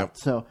plays a lot. Yep.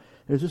 So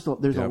there's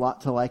a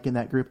lot to like in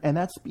that group, and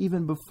that's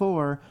even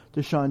before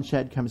Deshaun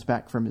Shedd comes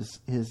back from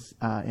his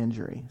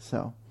injury.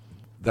 So.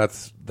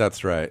 That's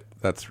right.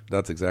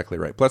 That's exactly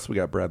right. Plus, we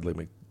got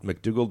Bradley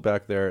McDougald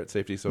back there at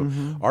safety. So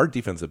our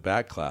defensive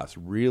back class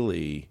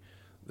really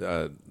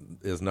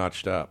is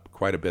notched up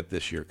quite a bit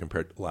this year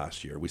compared to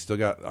last year. We still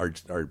got our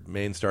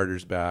main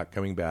starters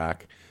coming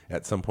back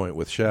at some point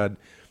with Shed,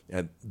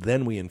 and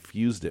then we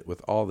infused it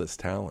with all this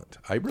talent.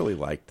 I really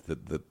liked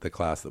the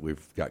class that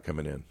we've got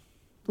coming in.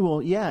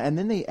 Well, yeah, and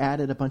then they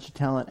added a bunch of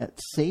talent at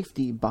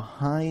safety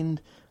behind.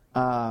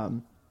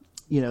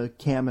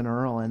 Cam and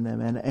Earl and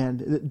them,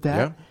 and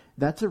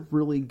that's a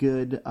really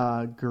good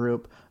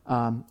group.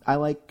 I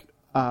like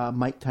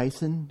Mike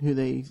Tyson, who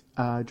they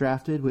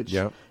drafted, which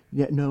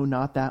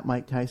not that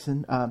Mike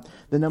Tyson.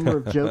 The number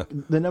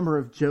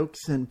of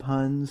jokes and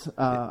puns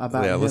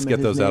about him. Let's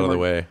get those out of the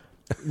way.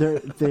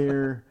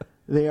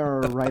 They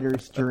are a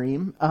writer's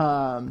dream.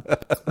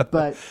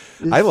 But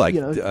I like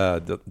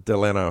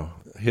Delano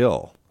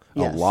Hill a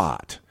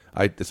lot.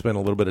 I spent a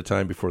little bit of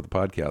time before the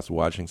podcast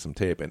watching some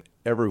tape, and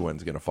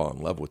everyone's going to fall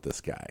in love with this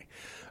guy.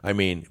 I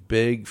mean,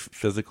 big,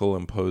 physical,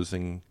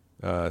 imposing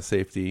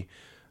safety,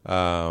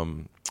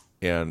 and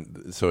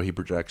so he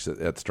projects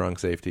at strong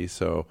safety.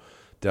 So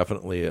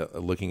definitely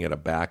looking at a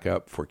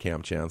backup for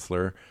Cam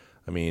Chancellor.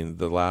 I mean,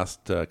 the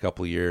last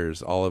couple of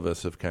years, all of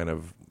us have kind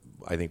of,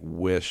 I think,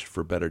 wished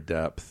for better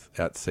depth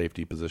at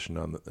safety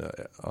position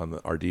on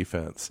our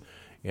defense,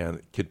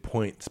 and could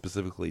point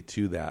specifically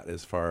to that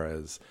as far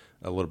as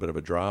a little bit of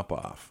a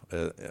drop-off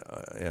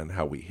and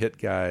how we hit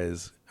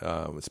guys,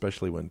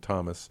 especially when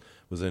Thomas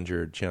was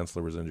injured,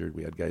 Chancellor was injured.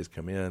 We had guys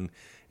come in,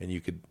 and you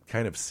could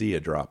kind of see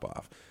a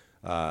drop-off.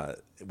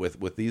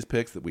 With these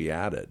picks that we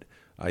added,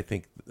 I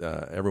think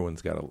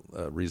everyone's got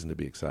a reason to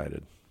be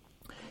excited.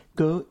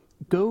 Go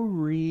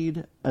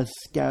read a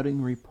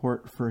scouting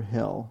report for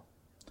Hill,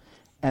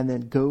 and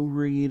then go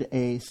read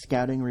a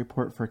scouting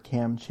report for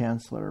Cam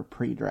Chancellor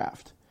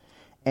pre-draft.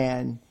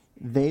 And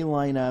they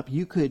line up.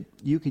 You could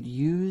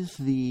use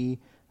the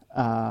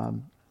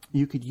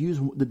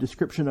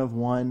description of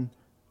one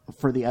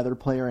for the other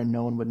player, and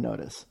no one would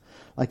notice.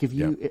 Like if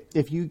you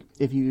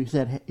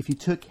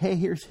took, hey,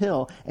 here's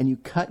Hill, and you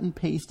cut and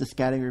paste a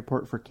scouting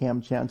report for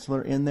Cam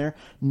Chancellor in there,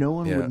 no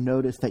one would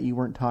notice that you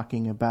weren't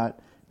talking about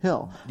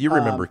Hill. You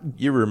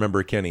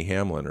remember Kenny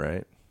Hamlin,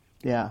 right?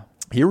 Yeah.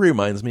 He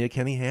reminds me of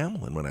Kenny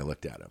Hamlin when I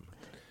looked at him.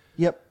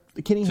 Yep.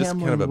 Kenny Hamlin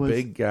was kind of a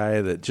big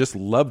guy that just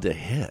loved to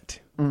hit.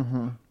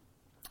 Mm-hmm.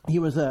 He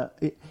was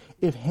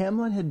if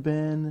Hamlin had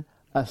been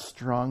a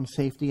strong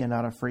safety and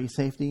not a free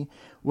safety,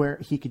 where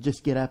he could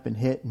just get up and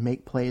hit and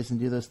make plays and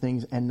do those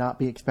things and not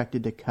be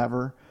expected to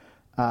cover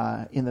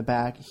in the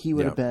back, he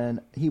would have been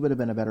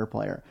a better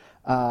player.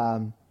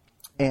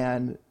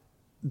 And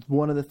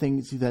one of the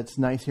things that's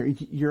nice here,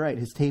 you're right,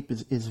 his tape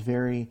is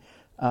very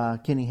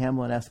Kenny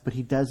Hamlin-esque, but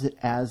he does it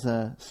as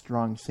a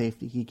strong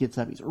safety. He gets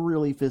up, he's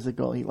really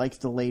physical, he likes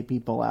to lay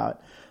people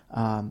out,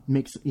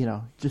 makes,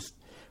 just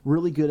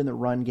really good in the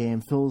run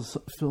game, fills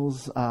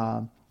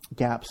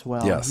gaps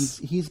well. Yes.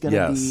 He's going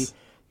to be,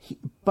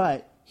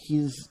 but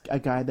he's a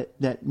guy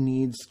that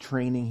needs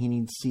training. He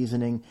needs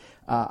seasoning.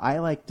 I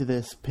liked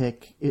this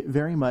pick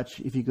very much.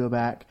 If you go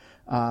back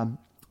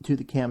to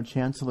the Cam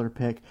Chancellor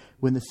pick,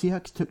 when the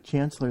Seahawks took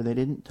Chancellor, they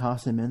didn't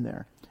toss him in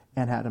there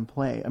and had him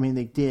play. I mean,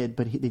 they did,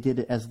 but they did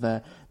it as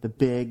the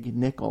big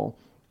nickel.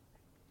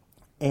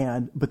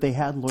 But they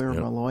had Lawyer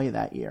Malloy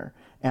that year,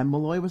 and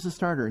Malloy was a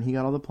starter, and he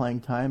got all the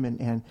playing time.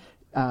 And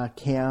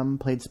Cam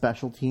played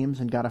special teams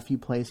and got a few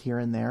plays here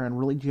and there, and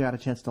really got a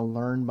chance to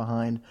learn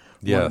behind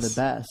one of the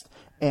best.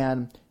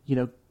 And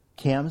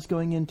Cam's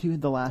going into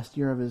the last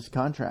year of his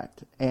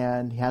contract,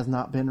 and he has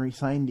not been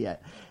re-signed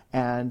yet.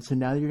 And so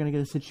now you're going to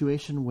get a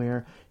situation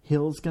where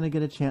Hill's going to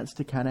get a chance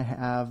to kind of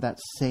have that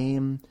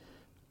same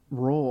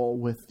role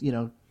with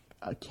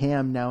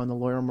Cam now in the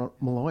Lawyer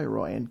Malloy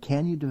role. And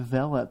can you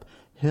develop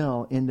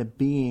Hill into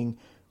being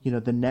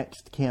the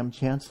next Cam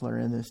Chancellor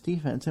in this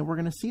defense? And we're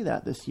going to see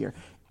that this year.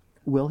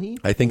 Will he?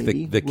 I think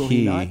maybe. the Will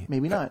key, he not?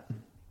 Maybe not.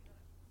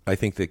 I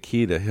think the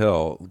key to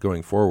Hill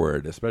going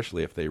forward,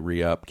 especially if they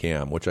re-up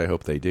Cam, which I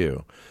hope they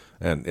do,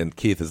 and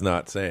Keith is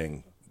not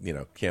saying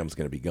Cam's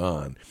going to be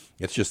gone.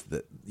 It's just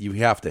that you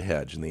have to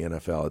hedge in the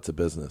NFL. It's a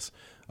business.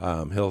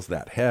 Hill's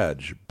that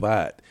hedge,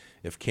 but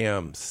if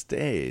Cam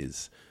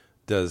stays,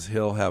 does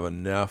Hill have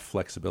enough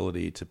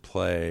flexibility to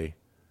play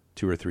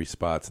 2 or 3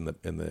 spots in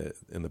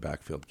the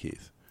backfield,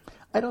 Keith?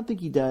 I don't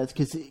think he does,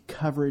 because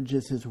coverage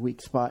is his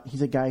weak spot.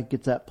 He's a guy who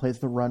gets up, plays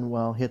the run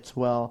well, hits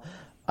well,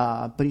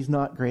 but he's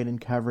not great in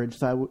coverage.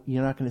 So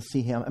you're not going to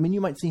see him. I mean,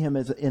 you might see him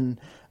in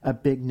a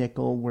big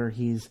nickel where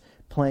he's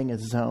playing a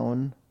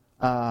zone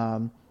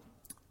in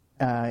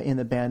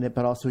the bandit,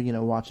 but also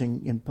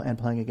watching and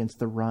playing against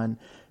the run.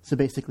 So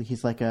basically,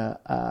 he's like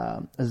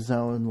a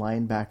zone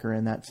linebacker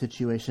in that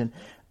situation.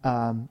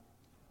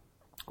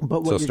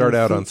 But so start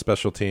out on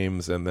special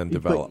teams and then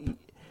develop.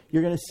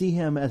 You're going to see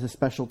him as a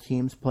special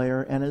teams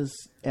player and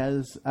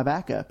as a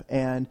backup.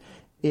 And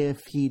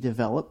if he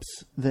develops,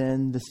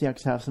 then the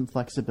Seahawks have some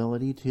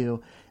flexibility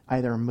to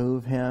either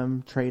move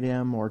him, trade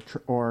him,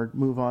 or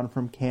move on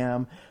from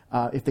Cam.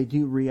 If they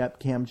do re-up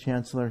Cam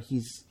Chancellor,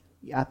 he's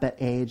at that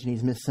age and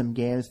he's missed some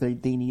games. They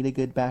need a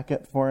good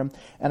backup for him.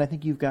 And I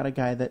think you've got a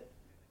guy that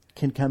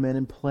can come in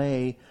and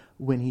play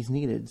when he's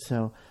needed.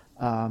 So,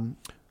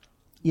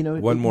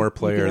 one more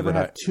player go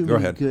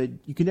ahead.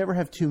 You can never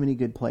have too many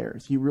good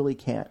players. You really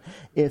can't.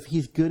 If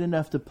he's good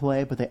enough to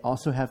play, but they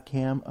also have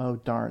Cam, oh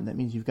darn, that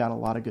means you've got a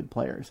lot of good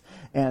players,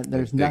 and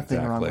there's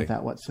nothing wrong with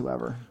that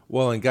whatsoever.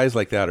 Well, and guys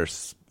like that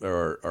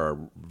are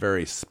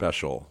very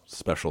special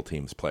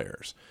teams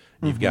players.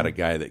 You've got a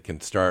guy that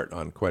can start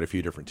on quite a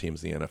few different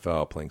teams in the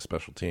NFL playing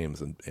special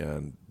teams,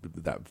 and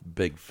that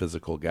big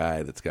physical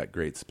guy that's got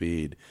great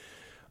speed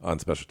on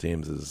special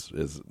teams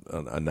is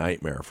a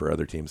nightmare for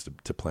other teams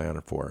to plan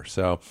for.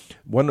 So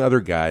one other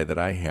guy that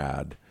I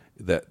had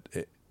that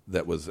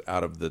was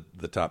out of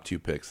the top 2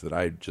 picks that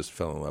I just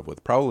fell in love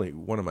with, probably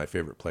one of my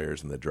favorite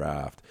players in the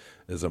draft,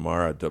 is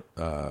Amara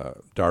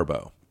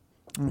Darboh,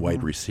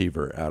 wide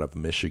receiver out of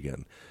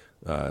Michigan,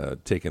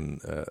 taken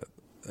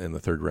in the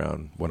 3rd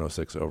round,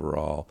 106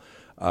 overall.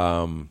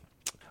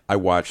 I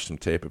watched some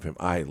tape of him.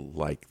 I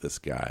like this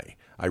guy.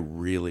 I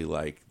really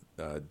like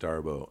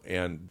Darboh,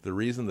 and the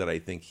reason that I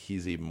think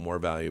he's even more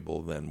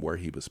valuable than where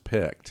he was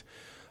picked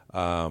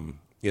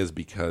is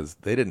because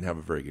they didn't have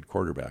a very good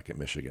quarterback at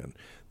Michigan.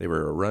 They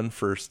were a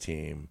run-first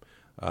team,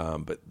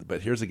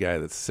 but here's a guy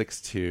that's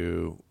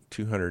 6'2",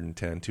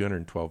 210,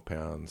 212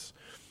 pounds,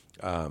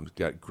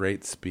 got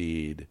great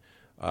speed.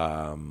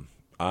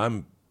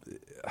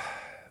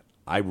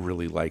 I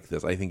really like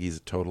this. I think he's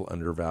a total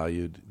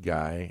undervalued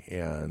guy,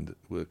 and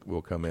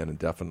will come in and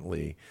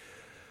definitely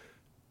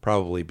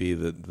probably be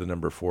the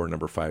number 4,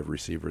 number 5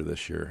 receiver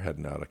this year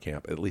heading out of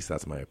camp. At least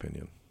that's my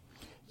opinion.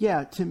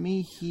 Yeah, to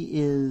me,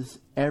 he is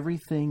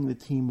everything the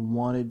team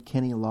wanted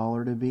Kenny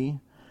Lawler to be,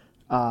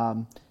 a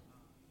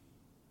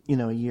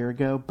year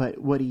ago. But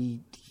what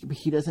he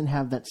doesn't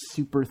have that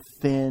super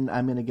thin,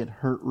 I'm going to get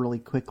hurt really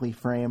quickly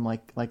frame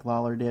like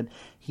Lawler did.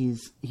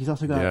 He's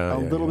also got a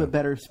little bit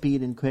better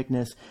speed and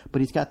quickness,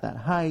 but he's got that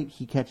height.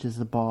 He catches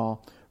the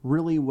ball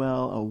really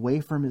well away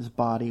from his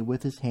body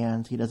with his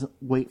hands. He doesn't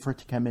wait for it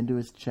to come into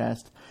his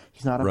chest.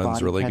 He's not a body catcher.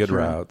 Runs really good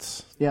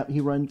routes. Yeah,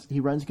 he runs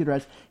good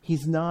routes. He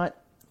doesn't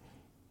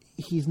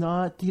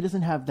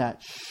have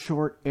that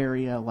short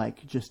area,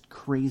 like just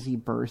crazy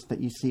burst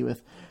that you see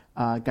with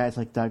guys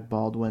like Doug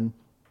Baldwin.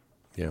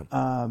 Yeah.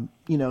 I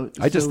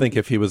just think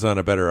if he was on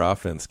a better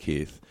offense,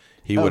 Keith,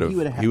 he would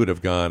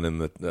have gone in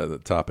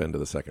the top end of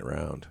the second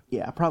round.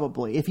 Yeah,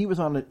 probably. If he was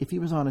on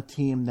a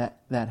team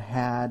that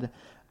had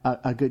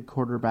a good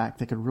quarterback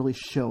that could really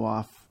show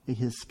off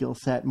his skill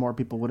set, more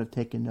people would have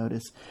taken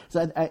notice.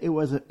 So it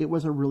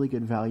was a really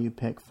good value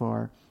pick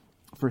for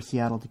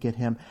Seattle to get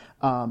him.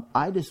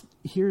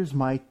 Here's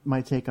my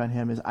take on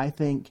him is I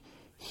think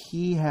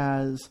he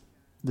has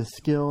the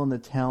skill and the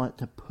talent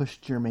to push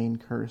Jermaine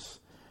Kearse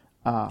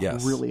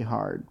really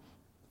hard.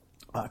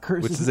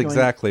 Which is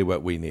exactly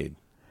what we need.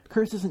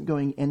 Kearse isn't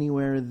going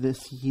anywhere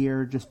this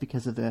year just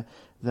because of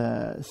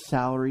the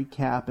salary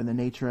cap and the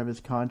nature of his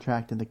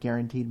contract and the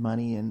guaranteed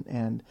money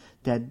and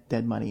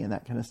dead money and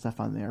that kind of stuff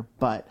on there.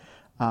 But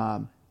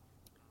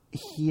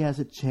he has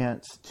a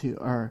chance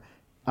to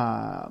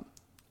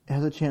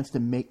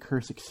make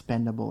Kearse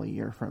expendable a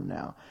year from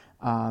now.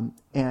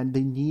 And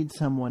they need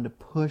someone to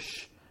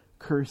push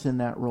Kearse in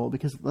that role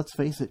because let's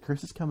face it,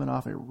 Kearse is coming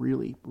off a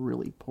really,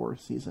 really poor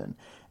season,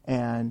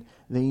 and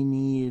they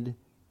need.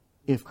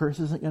 If Kearse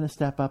isn't going to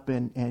step up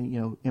and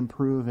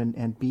improve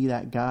and be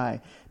that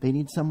guy, they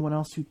need someone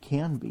else who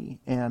can be.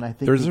 And I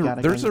think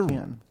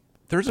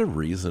there's a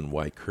reason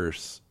why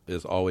Kearse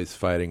is always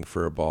fighting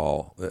for a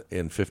ball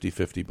in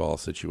 50-50 ball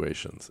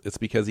situations. It's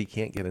because he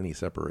can't get any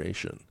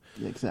separation.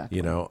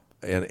 Exactly.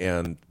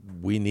 And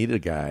we need a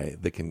guy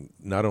that can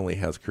not only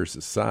has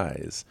Kearse's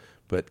size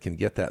but can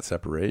get that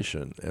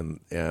separation.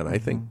 And I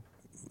think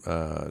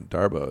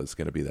Darboh is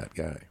going to be that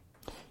guy.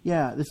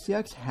 Yeah, the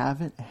Seahawks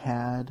haven't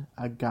had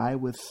a guy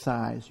with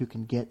size who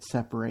can get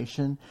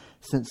separation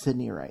since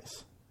Sidney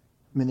Rice.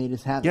 I mean, they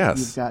just haven't.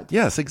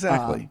 Yes,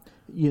 exactly.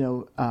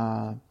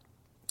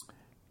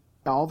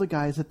 All the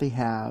guys that they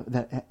have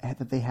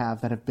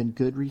that have been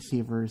good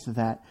receivers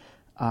that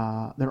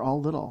they're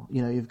all little.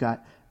 You've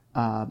got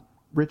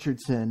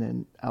Richardson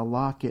and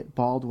Lockett,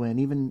 Baldwin,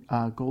 even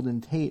Golden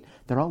Tate.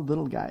 They're all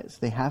little guys.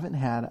 They haven't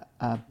had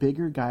a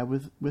bigger guy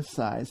with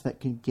size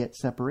that can get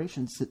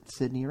separation.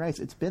 Sidney Rice.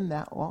 It's been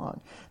that long.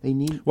 They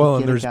need. Well,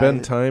 and there's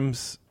been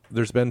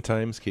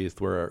times,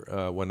 Keith,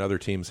 where when other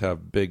teams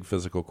have big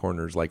physical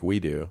corners like we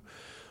do,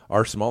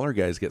 our smaller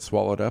guys get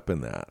swallowed up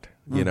in that.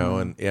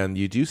 And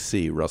you do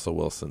see Russell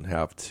Wilson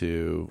have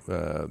to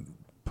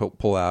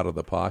pull out of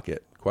the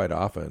pocket quite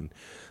often.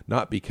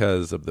 Not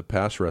because of the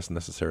pass rush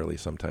necessarily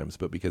sometimes,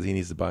 but because he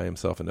needs to buy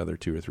himself another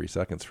 2 or 3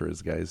 seconds for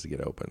his guys to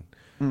get open.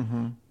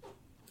 Mm-hmm.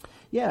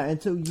 Yeah, and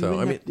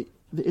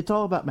it's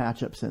all about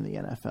matchups in the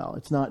NFL.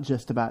 It's not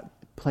just about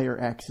player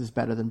X is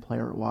better than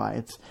player Y.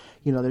 It's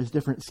there's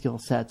different skill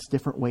sets,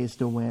 different ways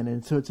to win,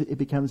 and so it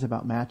becomes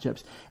about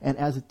matchups. And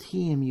as a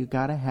team, you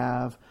got to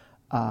have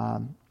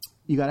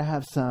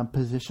some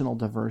positional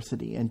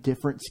diversity and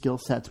different skill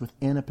sets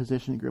within a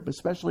position group,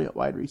 especially at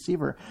wide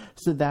receiver.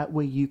 So that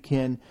way you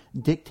can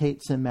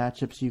dictate some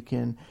matchups. You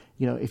can,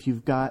 if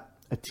you've got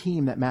a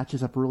team that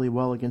matches up really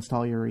well against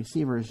all your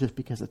receivers just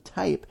because of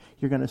type,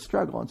 you're going to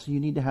struggle. And so you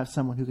need to have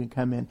someone who can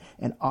come in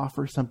and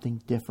offer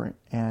something different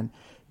and,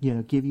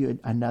 give you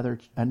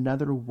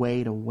another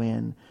way to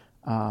win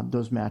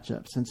those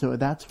matchups. And so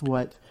that's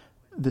what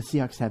the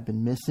Seahawks have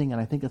been missing.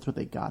 And I think that's what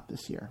they got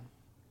this year.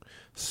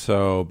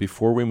 So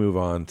before we move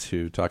on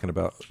to talking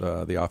about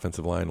the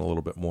offensive line a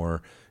little bit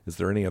more, is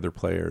there any other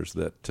players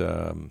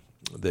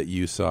that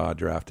you saw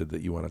drafted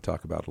that you want to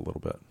talk about a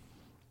little bit?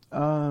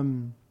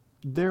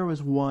 There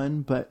was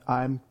one, but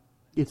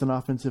it's an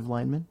offensive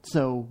lineman,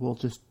 so we'll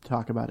just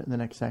talk about it in the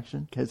next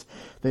section because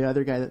the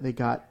other guy that they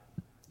got,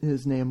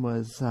 his name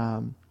was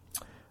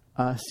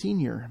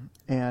Senior,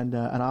 and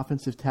an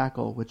offensive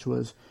tackle, which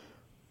was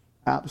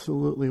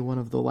absolutely one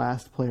of the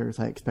last players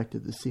I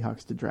expected the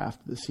Seahawks to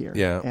draft this year.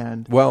 Yeah.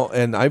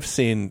 And I've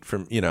seen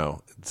from,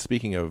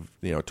 speaking of,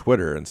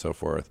 Twitter and so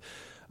forth,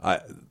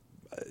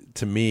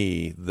 to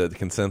me, the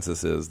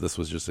consensus is this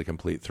was just a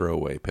complete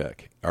throwaway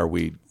pick.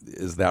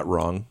 Is that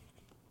wrong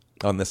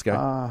on this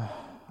guy?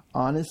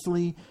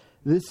 Honestly,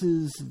 this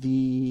is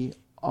the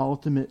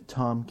ultimate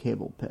Tom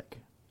Cable pick.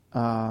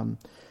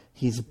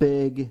 He's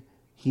big.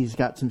 He's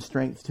got some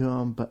strength to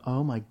him, but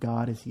oh my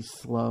God, is he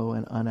slow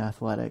and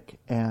unathletic.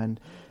 And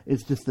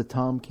it's just the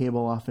Tom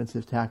Cable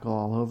offensive tackle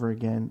all over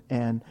again.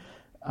 And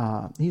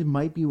he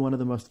might be one of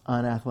the most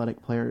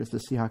unathletic players the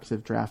Seahawks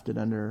have drafted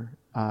under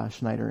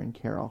Schneider and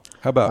Carroll.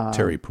 How about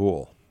Terry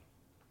Poole?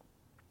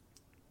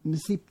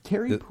 See,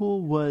 Terry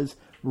Poole was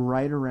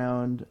right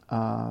around,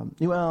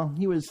 he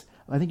was,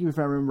 I think if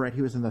I remember right,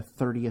 he was in the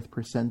 30th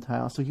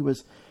percentile. So he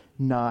was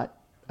not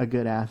a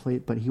good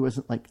athlete, but he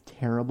wasn't like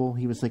terrible.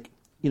 He was like,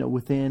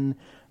 within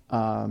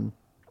 1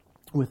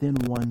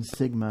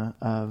 sigma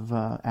of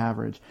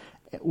average,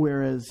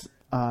 whereas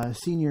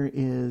Senior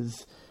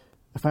is,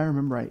 if I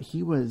remember right,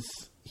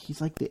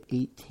 he's like the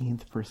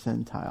 18th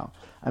percentile.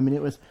 I mean,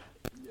 it was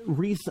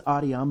Reese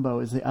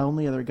Adiambo is the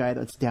only other guy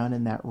that's down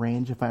in that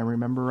range, if I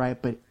remember right.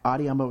 But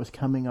Adiambo was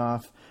coming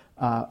off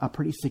a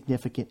pretty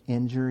significant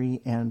injury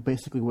and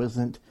basically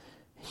wasn't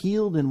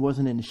healed and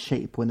wasn't in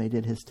shape when they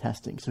did his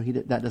testing, so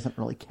that doesn't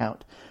really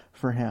count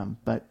for him.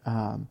 But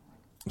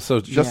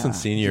so Justin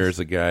Senior is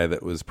a guy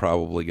that was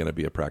probably going to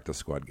be a practice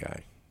squad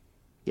guy.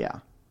 Yeah.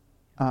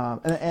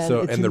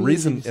 And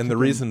the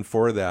reason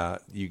for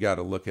that, you got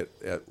to look at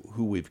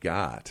who we've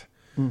got.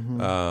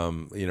 Mm-hmm.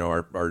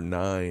 Our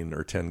 9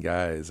 or 10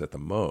 guys at the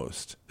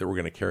most that we're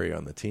going to carry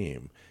on the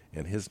team,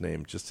 and his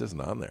name just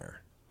isn't on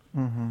there.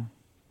 Mm-hmm.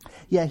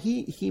 Yeah,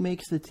 he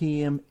makes the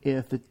team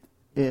if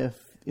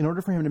in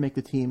order for him to make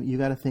the team, you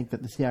got to think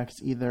that the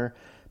Seahawks either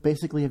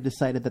basically have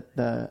decided that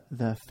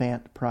the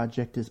Fant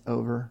project is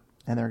over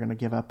and they're going to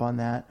give up on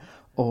that,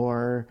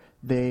 or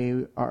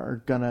they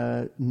are going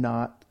to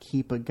not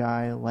keep a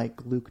guy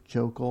like Luke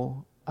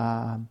Jokel,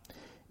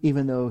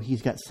 even though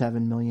he's got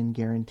 $7 million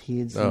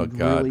guaranteed. So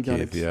really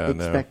don't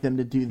expect them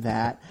to do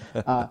that.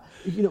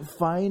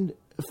 Find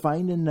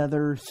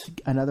another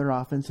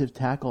offensive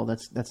tackle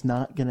that's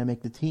not going to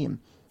make the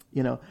team.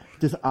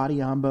 Does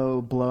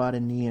Adiambo blow out a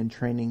knee in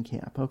training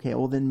camp? Okay,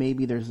 well then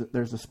maybe there's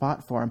a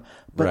spot for him.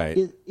 But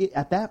right.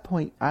 At that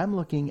point, I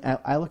look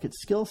at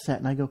skill set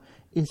and I go,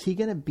 is he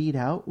going to beat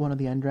out one of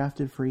the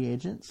undrafted free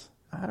agents?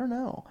 I don't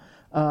know.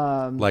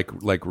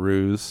 Like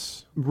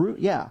Ruse.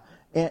 Yeah,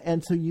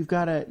 and so you've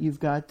got a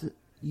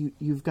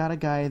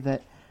guy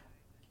that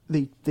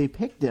they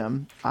picked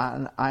him.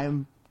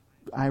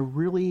 I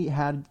really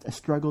had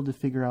struggled to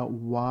figure out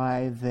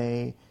why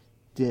they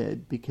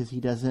did, because he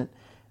doesn't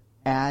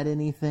add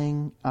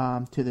anything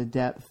to the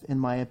depth, in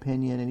my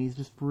opinion, and he's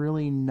just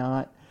really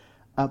not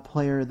a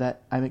player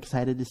that I'm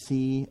excited to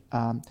see,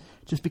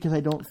 just because I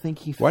don't think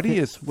he fits what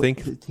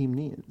the team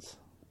needs.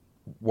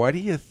 Why do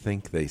you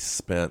think they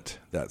spent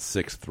that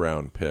 6th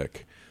round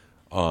pick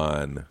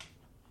on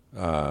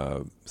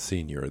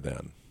Senior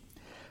then?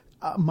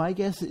 My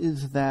guess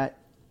is that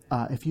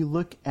if you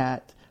look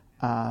at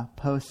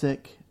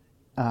Pocic,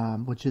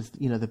 which is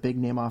the big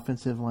name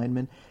offensive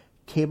lineman,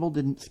 Cable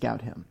didn't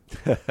scout him.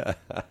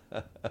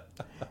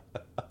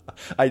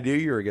 I knew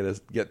you were going to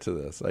get to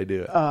this. I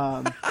knew it.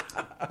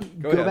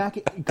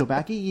 Go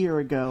back a year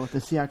ago. The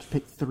Seahawks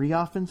picked 3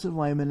 offensive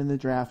linemen in the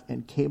draft,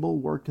 and Cable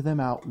worked them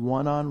out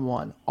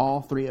one-on-one,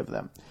 all 3 of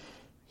them.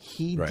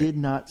 He did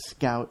not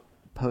scout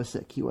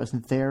Pocic. He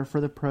wasn't there for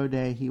the pro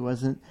day. He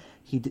wasn't.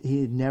 He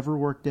had never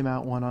worked him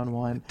out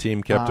one-on-one.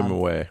 Team kept him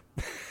away.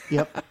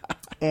 Yep.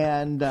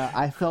 And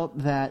I felt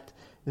that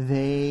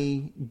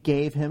they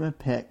gave him a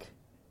pick.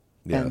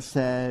 Yes. And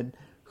said,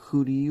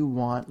 "Who do you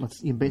want?"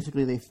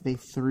 Basically, they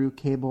threw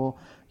Cable,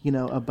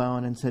 a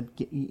bone and said,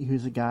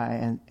 "Here's a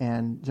guy,"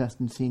 and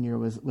Justin Senior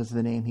was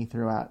the name he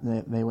threw out,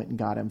 and they went and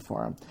got him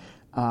for him.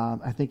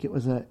 I think it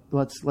was a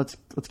let's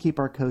keep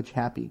our coach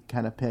happy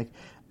kind of pick.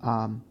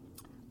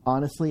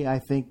 Honestly, I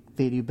think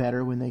they do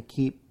better when they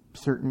keep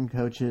certain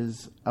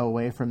coaches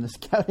away from the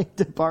scouting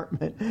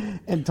department,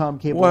 and Tom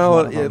Cable.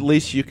 Well, at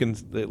least you can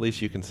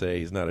say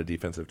he's not a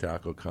defensive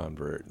tackle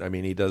convert. I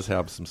mean, he does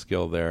have some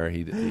skill there.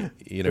 He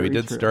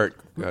did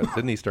start.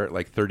 Didn't he start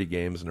like 30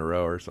 games in a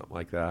row or something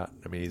like that?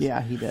 I mean,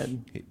 he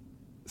did.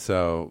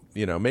 So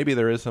maybe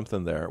there is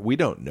something there. We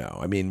don't know.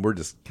 I mean, we're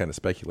just kind of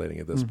speculating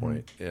at this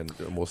point, and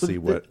we'll see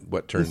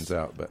what turns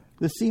out. But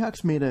the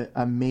Seahawks made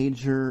a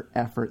major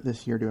effort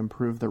this year to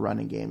improve the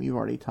running game. You've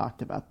already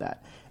talked about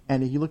that.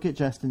 And if you look at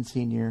Justin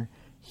Senior,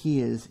 he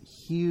is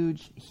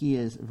huge. He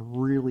is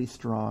really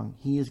strong.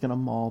 He is going to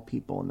maul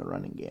people in the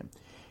running game.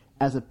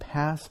 As a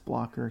pass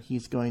blocker,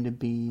 he's going to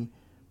be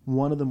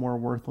one of the more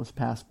worthless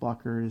pass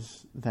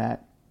blockers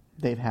that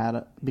they've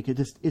had,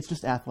 because it's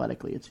just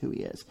athletically, it's who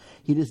he is.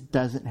 He just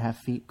doesn't have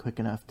feet quick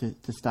enough to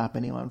stop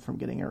anyone from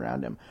getting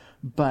around him.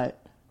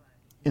 But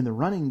in the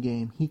running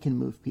game, he can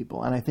move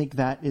people. And I think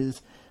that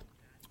is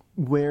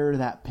where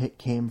that pick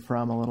came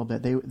from a little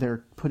bit.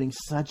 They're putting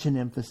such an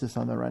emphasis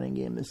on the running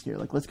game this year.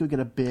 Like, let's go get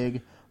a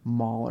big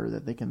mauler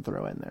that they can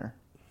throw in there.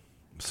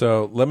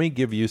 So let me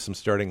give you some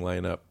starting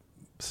lineup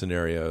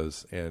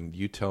scenarios, and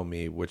you tell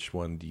me which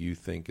one do you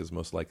think is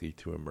most likely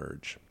to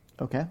emerge.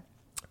 Okay.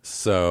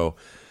 So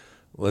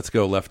let's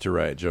go left to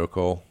right.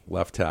 Jokel,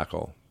 left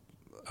tackle.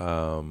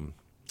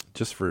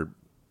 Just for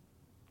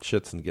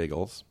shits and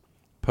giggles.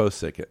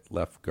 Pocic at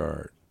left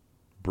guard.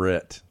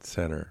 Britt,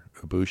 center.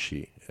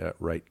 Ibushi at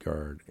right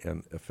guard.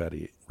 And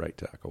Ifedi, right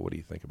tackle. What do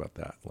you think about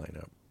that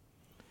lineup?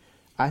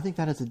 I think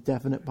that is a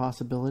definite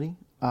possibility.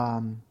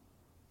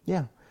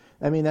 Yeah.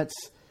 I mean, that's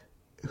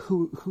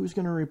who's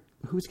going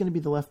to be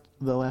the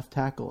left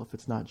tackle if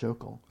it's not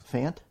Jokel?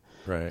 Fant?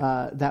 Right.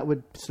 That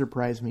would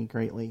surprise me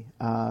greatly.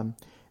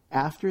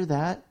 After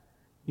that,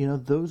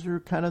 those are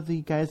kind of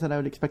the guys that I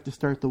would expect to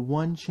start. The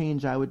one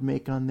change I would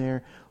make on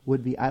there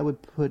would be I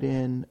would put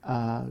in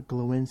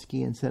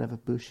Glowinski instead of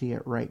Ibushi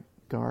at right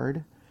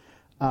guard.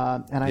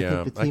 And I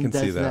think the team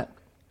does that.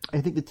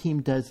 I think the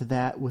team does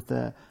that with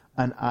an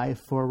eye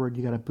forward.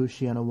 You got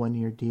Ibushi on a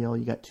 1-year deal.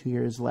 You got 2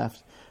 years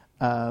left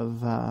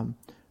of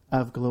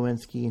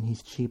Glowinski, and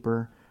he's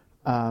cheaper.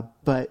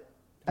 But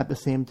at the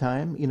same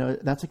time,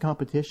 that's a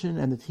competition,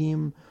 and the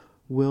team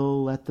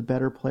will let the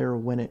better player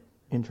win it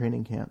in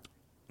training camp.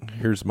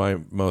 Here's my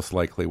most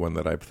likely one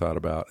that I've thought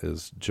about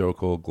is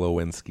Jokel,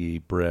 Glowinski,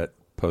 Britt,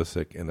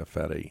 Pocic, and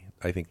Ifedi.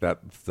 I think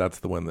that's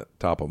the one that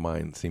top of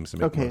mind seems to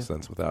make most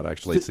sense without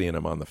actually seeing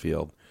him on the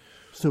field.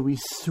 So we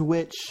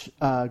switch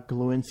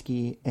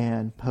Glowinski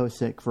and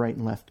Pocic right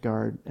and left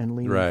guard and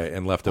leave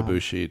and left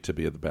Ibushi to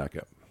be the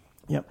backup.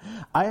 Yep.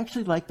 I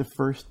actually like the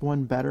first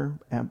one better.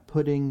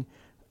 Putting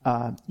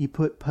you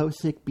put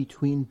Pocic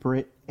between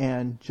Britt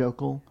and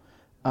Jokel.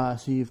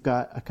 So you've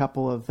got a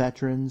couple of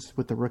veterans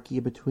with the rookie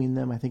between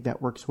them. I think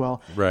that works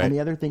well. Right. And the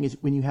other thing is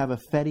when you have a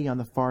Fetty on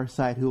the far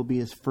side who will be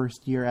his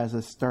first year as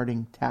a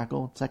starting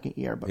tackle, second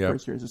year, but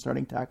first year as a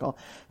starting tackle,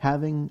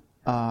 having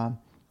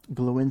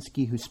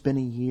Glowinski, who spent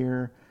a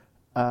year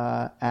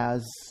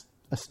as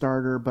a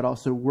starter, but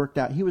also worked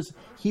out. He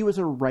was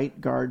a right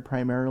guard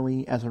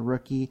primarily as a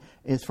rookie.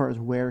 As far as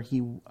where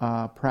he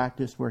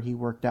practiced, where he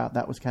worked out,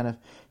 that was kind of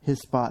his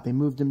spot. They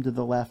moved him to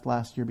the left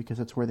last year because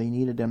that's where they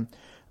needed him.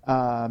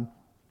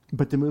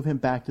 But to move him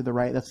back to the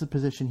right, that's the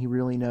position he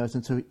really knows,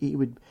 and so he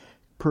would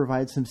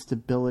provide some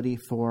stability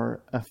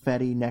for a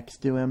Fetty next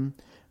to him,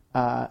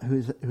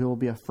 who will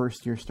be a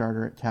first-year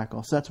starter at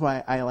tackle. So that's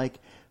why I like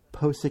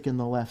Pocic in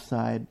the left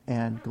side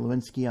and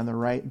Glowinski on the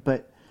right.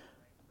 But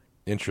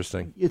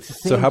interesting. It's the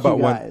same so how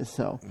about guys,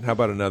 How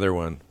about another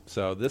one?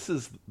 So this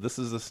is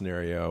a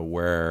scenario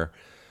where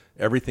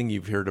everything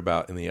you've heard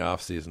about in the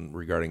offseason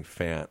regarding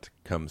Fant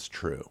comes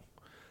true.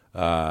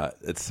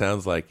 It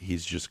sounds like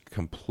he's just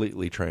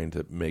completely trying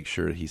to make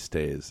sure he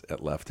stays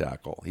at left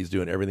tackle. He's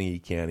doing everything he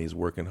can. He's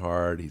working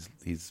hard.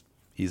 He's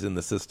in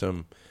the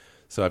system.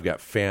 So I've got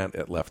Fant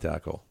at left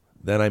tackle.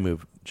 Then I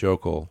move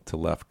Jokel to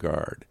left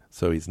guard.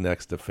 So he's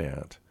next to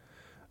Fant.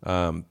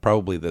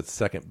 Probably the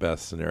second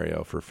best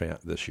scenario for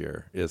Fant this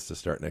year is to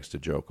start next to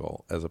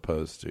Jokel, as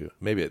opposed to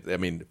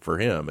for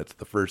him, it's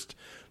the first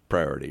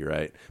priority,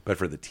 right? But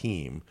for the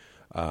team,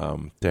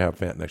 to have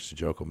Fant next to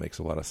Jokel makes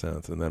a lot of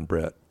sense. And then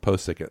Brett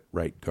Pocic at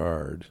right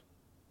guard,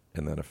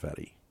 and then a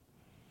Fetty.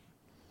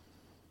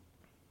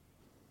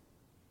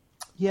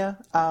 Yeah,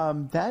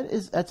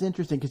 that's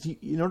interesting because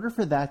in order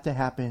for that to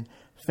happen,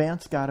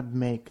 Fant's got to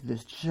make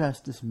this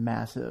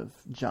massive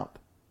jump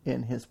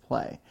in his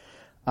play.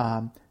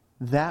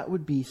 That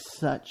would be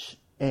such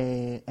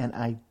an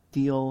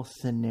ideal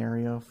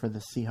scenario for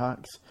the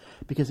Seahawks,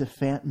 because if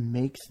Fant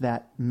makes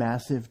that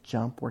massive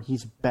jump where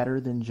he's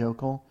better than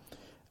Jokel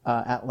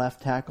at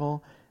left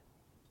tackle,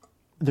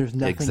 there's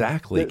nothing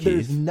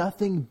there's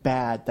nothing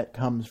bad that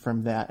comes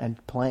from that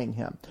and playing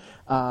him.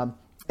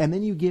 And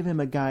then you give him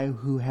a guy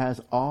who has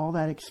all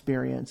that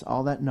experience,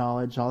 all that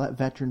knowledge, all that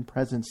veteran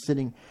presence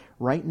sitting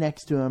right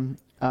next to him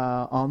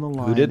on the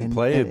line. Who didn't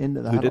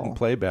huddle. Didn't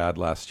play bad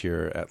last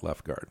year at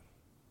left guard.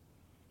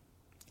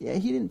 Yeah,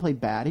 he didn't play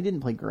bad. He didn't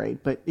play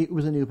great, but it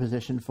was a new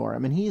position for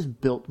him, and he's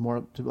built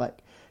more to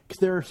because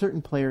there are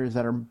certain players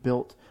that are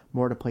built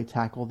more to play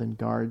tackle than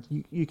guards.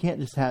 You can't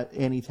just have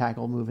any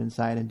tackle move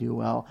inside and do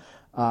well.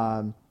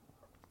 And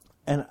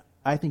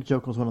I think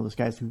Jokel's one of those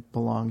guys who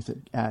belongs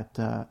at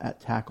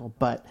tackle,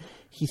 but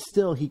he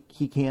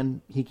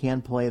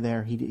can play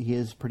there. He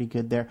is pretty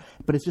good there,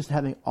 but it's just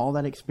having all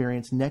that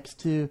experience next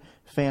to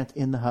Fant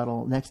in the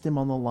huddle, next to him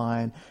on the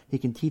line. He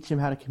can teach him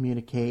how to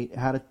communicate,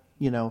 how to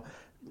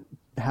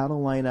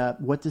line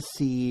up, what to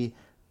see,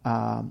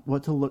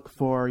 what to look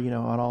for,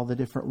 on all the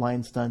different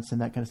line stunts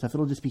and that kind of stuff.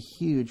 It'll just be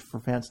huge for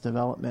Fant's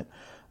development,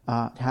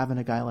 having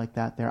a guy like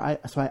that there. I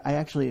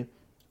actually,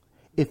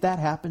 if that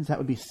happens, that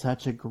would be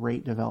such a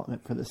great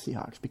development for the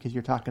Seahawks, because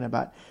you're talking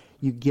about,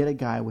 you get a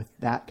guy with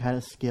that kind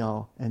of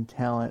skill and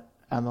talent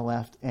on the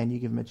left, and you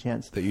give him a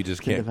chance that you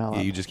just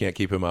can't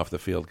keep him off the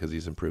field because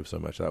he's improved so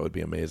much. That would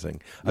be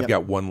amazing. I've Yep.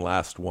 got one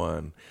last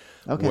one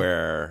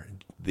where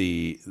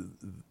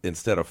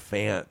instead of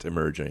Fant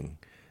emerging,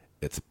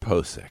 it's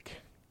Pocic,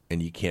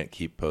 and you can't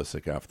keep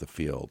Pocic off the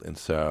field,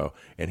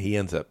 and he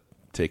ends up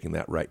taking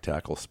that right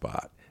tackle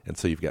spot, and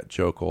so you've got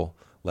Jokel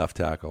left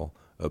tackle,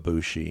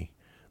 Ibushi,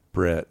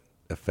 Britt,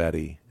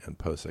 Fetty, and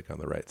Pocic on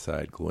the right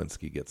side.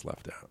 Glowinski gets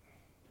left out.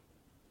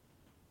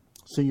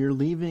 So you're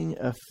leaving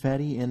a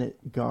Fetty in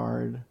at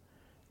guard,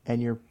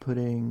 and you're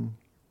putting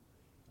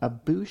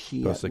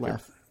Ibushi at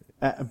left.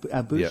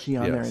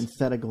 Ibushi on there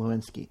instead of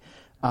Glowinski.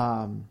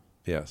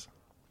 Yes,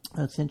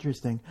 that's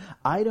interesting.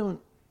 I don't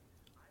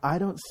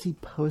see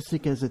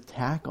Pocic as a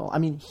tackle. I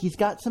mean, he's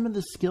got some of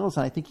the skills,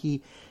 and I think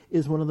he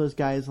is one of those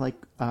guys like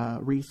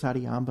Reese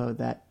Adiyambo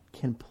that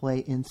can play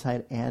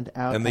inside and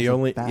out. And the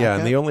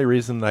only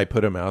reason I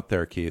put him out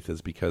there, Keith,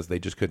 is because they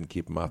just couldn't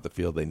keep him off the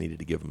field. They needed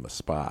to give him a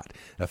spot.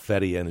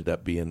 Fetty ended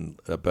up being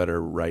a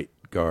better right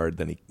guard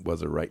than he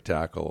was a right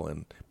tackle,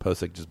 and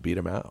Pocic just beat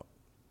him out.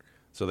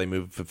 So they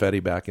moved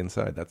Fetty back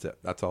inside. That's it.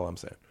 That's all I'm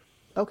saying.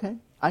 Okay,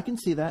 I can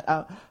see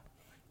that.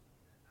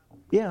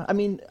 Yeah, I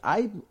mean,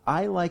 I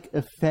like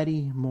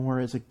Fetty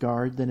more as a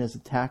guard than as a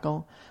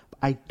tackle.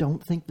 I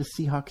don't think the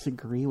Seahawks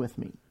agree with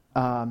me.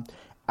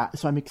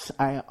 So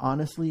I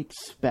honestly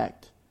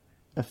expect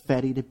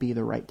Fetty to be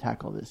the right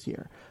tackle this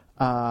year.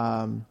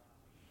 I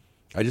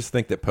just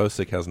think that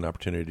Pocic has an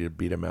opportunity to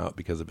beat him out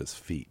because of his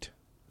feet.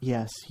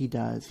 Yes, he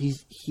does.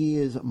 He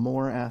is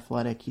more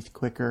athletic. He's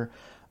quicker.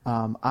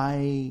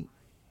 I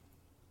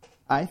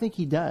think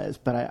he does,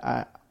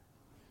 but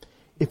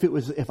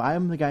if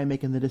I'm the guy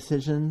making the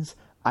decisions,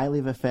 I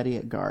leave Fetty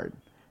at guard.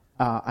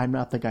 I'm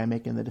not the guy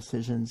making the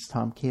decisions.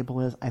 Tom Cable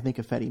is. I think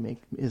Ifedi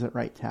is at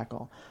right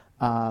tackle,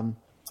 and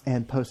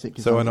Pocic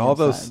is so on in the all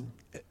inside.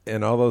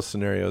 in all those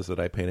scenarios that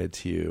I painted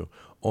to you,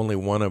 only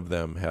one of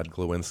them had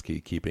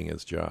Glowinski keeping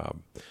his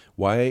job.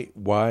 Why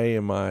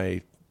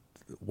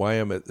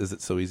is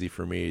it so easy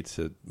for me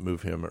to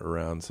move him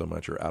around so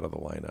much or out of the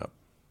lineup?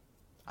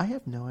 I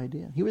have no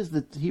idea. He was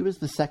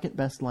the second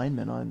best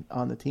lineman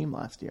on the team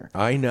last year.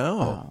 I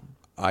know,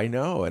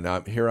 and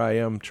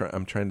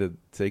I'm trying to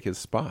take his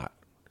spot.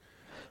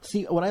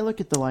 See, when I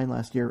look at the line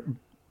last year,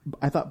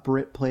 I thought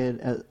Britt played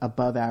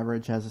above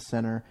average as a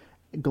center.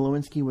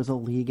 Glowinski was a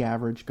league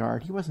average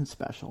guard. He wasn't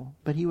special,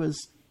 but he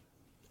was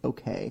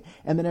okay.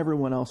 And then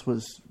everyone else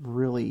was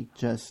really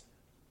just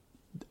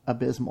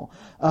abysmal.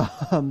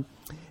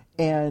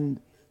 And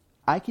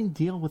I can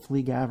deal with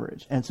league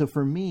average. And so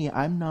for me,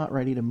 I'm not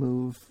ready to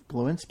move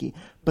Glowinski.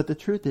 But the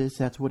truth is,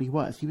 that's what he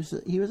was. He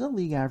was a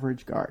league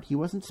average guard. He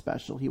wasn't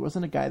special. He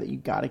wasn't a guy that you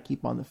got to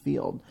keep on the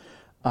field.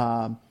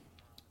 And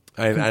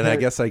I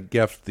guess I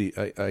gave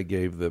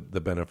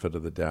the benefit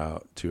of the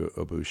doubt to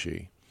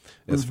Ibushi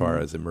as far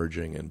as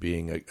emerging and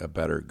being a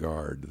better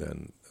guard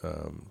than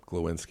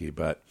Glowinski.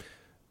 But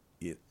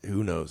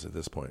who knows at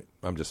this point?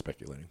 I'm just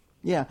speculating.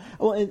 Yeah.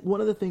 Well, and one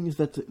of the things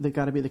that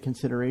got to be the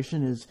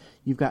consideration is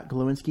you've got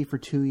Glowinski for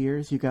 2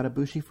 years, you've got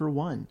Ibushi for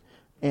 1.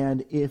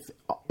 And if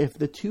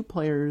the two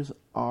players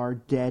are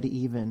dead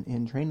even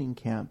in training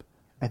camp,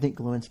 I think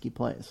Glowinski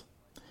plays.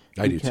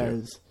 I do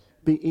too.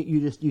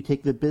 You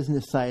take the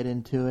business side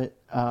into it,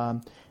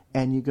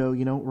 and you go,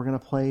 we're going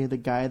to play the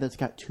guy that's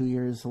got 2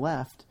 years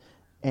left,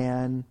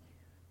 and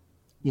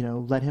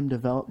let him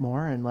develop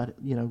more and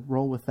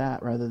roll with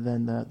that rather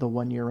than the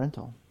 1 year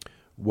rental.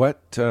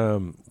 What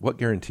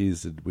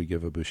guarantees did we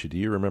give Ibushi? Do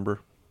you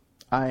remember?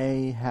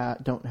 I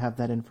don't have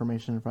that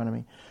information in front of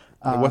me.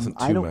 It wasn't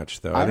too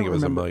much though. I think it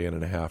was remember.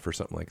 $1.5 million or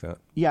something like that.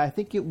 Yeah, I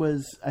think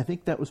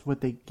that was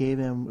what they gave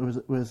him.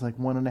 It was like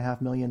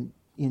 $1.5 million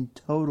in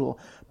total.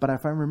 But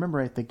if I remember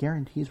right, the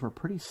guarantees were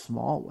pretty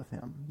small with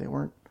him. They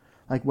weren't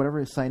like whatever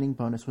his signing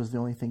bonus was the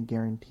only thing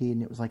guaranteed,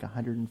 and it was like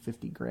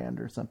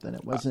 $150,000 or something.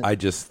 It wasn't. I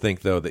just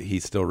think though that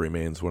he still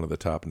remains one of the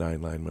top 9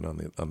 linemen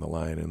on the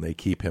line, and they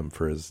keep him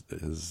for his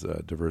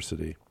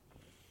diversity.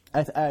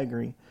 I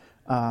agree.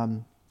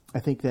 I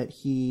think that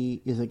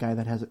he is a guy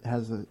that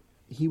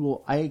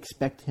I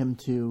expect him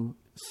to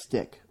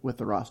stick with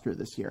the roster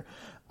this year.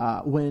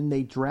 When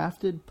they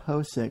drafted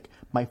Pocic,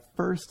 my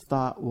first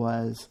thought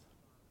was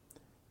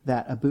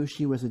that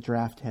Ibushi was a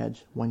draft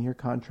hedge, 1 year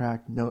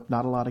contract,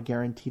 not a lot of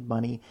guaranteed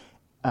money.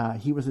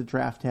 He was a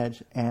draft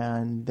hedge,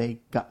 and they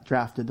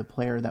drafted the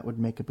player that would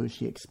make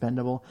Ibushi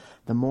expendable.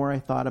 The more I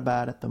thought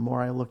about it, the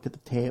more I looked at the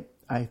tape,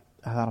 I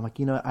thought, I'm like,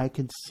 I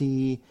could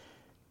see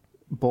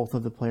both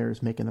of the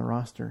players making the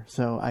roster.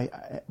 So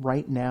I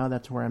right now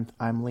that's where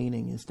I'm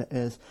leaning is that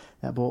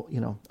both,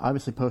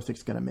 obviously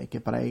Posic's going to make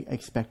it, but I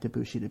expect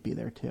Ibushi to be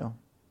there too.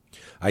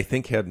 I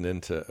think heading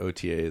into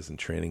OTAs and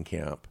training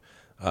camp,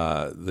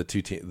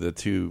 the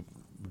two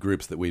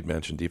groups that we'd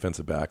mentioned,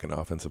 defensive back and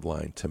offensive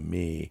line, to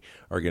me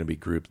are going to be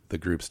the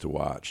groups to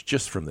watch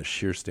just from the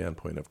sheer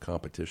standpoint of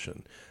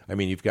competition. I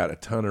mean, you've got a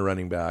ton of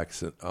running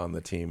backs on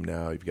the team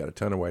now. You've got a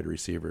ton of wide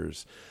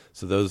receivers.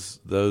 So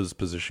those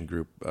position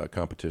group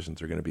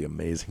competitions are going to be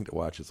amazing to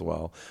watch as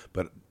well.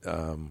 But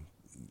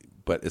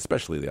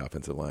especially the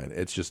offensive line.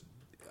 It's just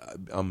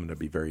I'm going to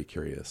be very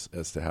curious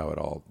as to how it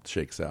all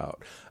shakes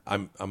out.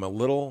 I'm a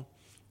little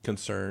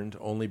concerned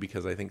only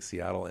because I think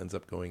Seattle ends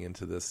up going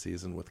into this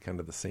season with kind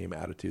of the same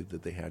attitude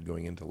that they had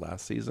going into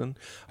last season.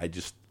 I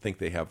just think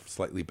they have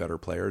slightly better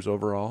players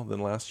overall than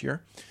last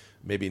year.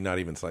 Maybe not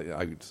even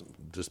slightly,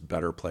 just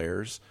better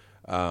players.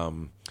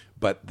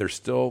 But they're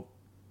still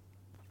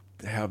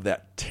have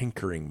that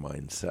tinkering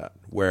mindset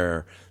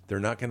where they're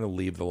not going to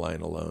leave the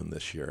line alone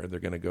this year. They're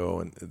going to go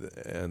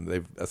and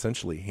they've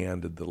essentially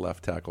handed the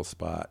left tackle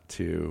spot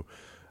to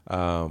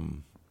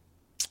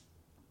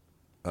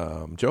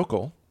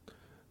Jokel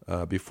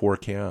before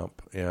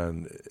camp,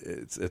 and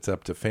it's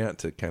up to Fant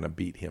to kind of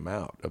beat him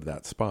out of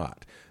that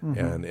spot. Mm-hmm.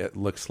 And it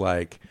looks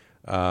like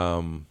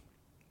Pocic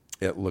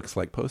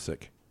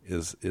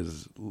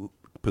is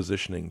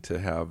positioning to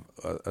have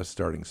a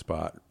starting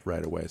spot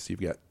right away. So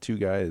you've got two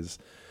guys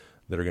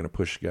that are going to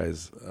push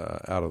guys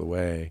out of the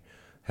way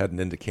heading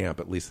into camp.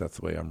 At least that's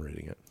the way I'm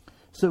reading it.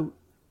 So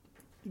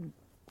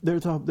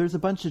there's a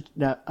bunch of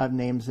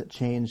names that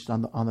changed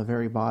on the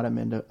very bottom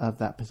end of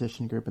that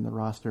position group in the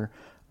roster.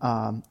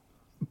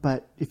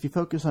 But if you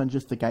focus on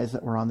just the guys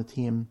that were on the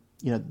team,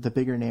 the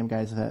bigger name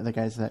guys, the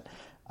guys that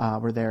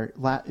were there,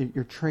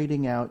 you're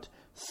trading out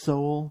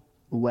Soul,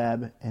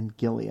 Webb, and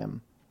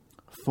Gilliam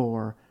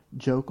for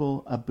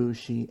Jokel,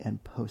 Ibushi,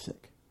 and Pocic.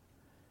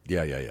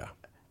 Yeah.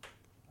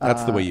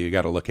 That's the way you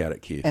got to look at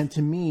it, Keith. And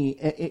to me,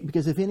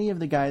 because if any of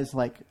the guys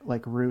like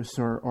Roos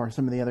or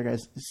some of the other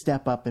guys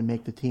step up and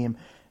make the team,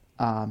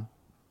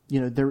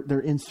 they're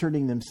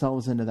inserting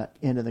themselves into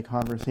the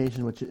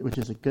conversation, which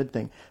is a good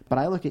thing. But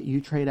I look at you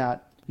trade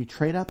out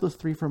those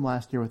 3 from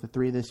last year with the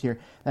 3 this year.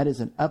 That is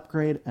an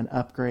upgrade, an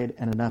upgrade,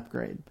 and an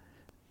upgrade.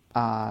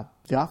 the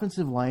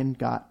offensive line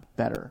got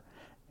better.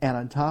 And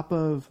on top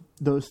of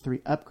those 3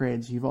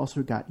 upgrades, you've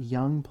also got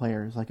young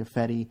players like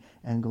Ifedi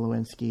and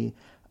Glowinski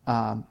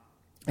and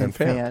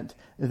Fant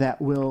that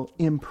will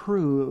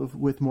improve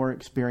with more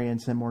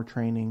experience and more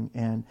training.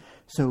 And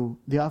so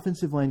the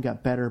offensive line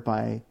got better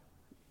by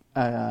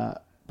the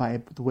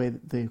way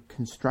the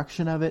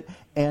construction of it,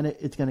 and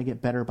it's going to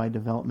get better by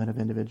development of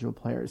individual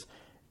players.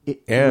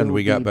 And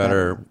we got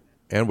better.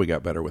 And we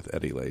got better with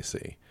Eddie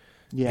Lacy.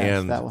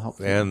 Yes, that will help.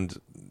 And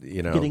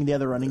getting the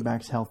other running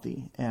backs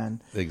healthy,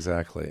 and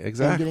exactly,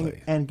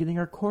 and getting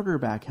our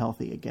quarterback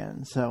healthy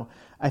again. So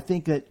I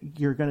think that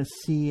you're going to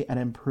see an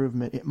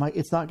improvement.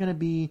 It's not going to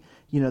be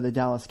the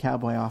Dallas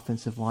Cowboy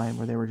offensive line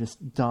where they were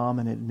just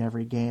dominant in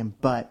every game,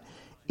 but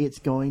it's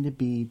going to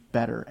be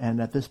better.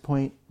 And at this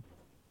point,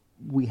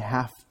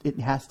 it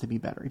has to be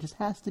better. It just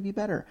has to be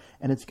better,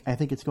 and I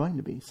think it's going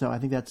to be. So I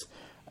think that's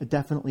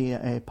definitely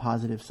a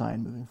positive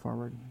sign moving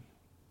forward.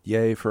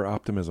 Yay for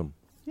optimism.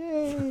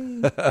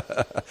 Yay.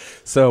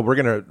 So we're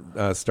going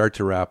to start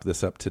to wrap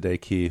this up today,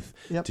 Keith.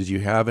 Yep. Did you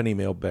have any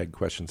mailbag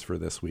questions for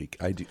this week?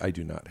 I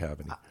do not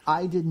have any.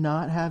 I did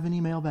not have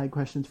any mailbag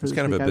questions for this week.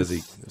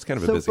 It's kind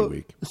of a busy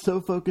week.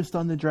 So focused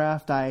on the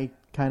draft, I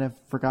kind of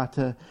forgot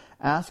to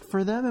ask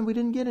for them, and we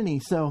didn't get any.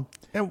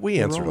 And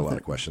we answered a lot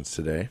of questions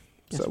today.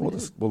 Yes, so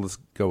we'll just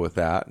go with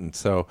that. And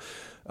so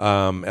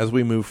as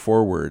we move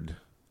forward,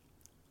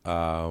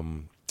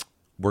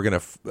 we're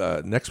going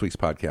to next week's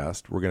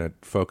podcast, we're going to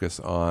focus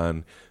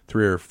on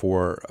 3 or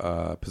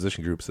 4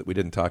 position groups that we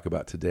didn't talk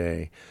about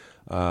today,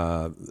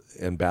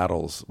 and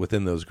battles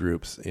within those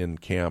groups in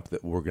camp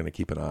that we're going to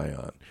keep an eye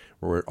on.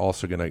 We're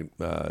also going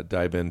to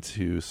dive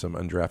into some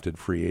undrafted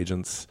free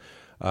agents,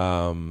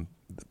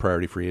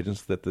 priority free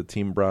agents that the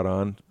team brought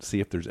on, see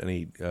if there's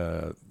any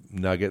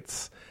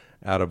nuggets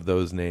out of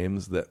those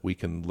names that we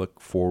can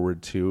look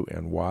forward to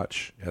and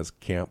watch as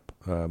camp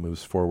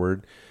moves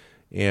forward.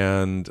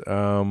 And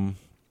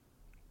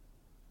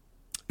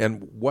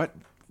what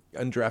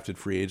undrafted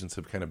free agents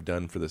have kind of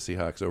done for the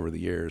Seahawks over the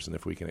years, and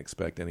if we can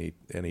expect any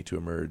to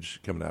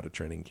emerge coming out of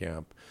training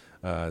camp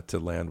to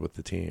land with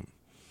the team.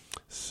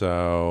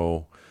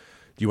 So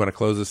do you want to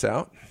close this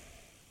out?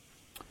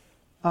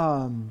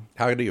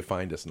 How do you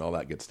find us and all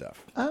that good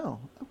stuff? Oh,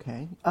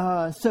 okay.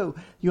 So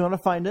you want to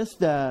find us,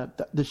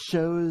 the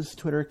show's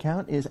Twitter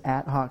account is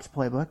at Hawks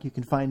Playbook. You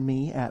can find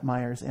me at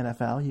Myers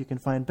NFL. You can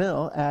find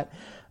Bill at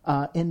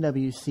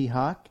NWC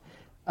Hawk.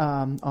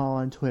 All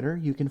on Twitter.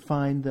 You can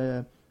find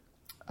the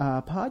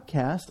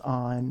podcast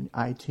on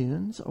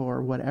iTunes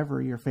or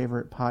whatever your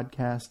favorite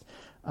podcast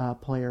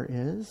player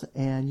is.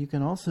 And you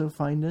can also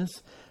find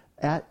us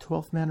at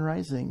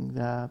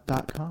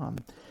 12thmanrising.com.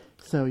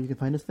 So you can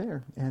find us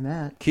there. And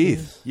that Keith,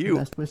 is the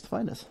best place to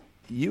find us.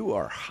 You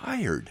are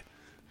hired.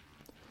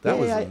 That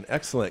was an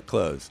excellent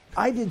close.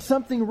 I did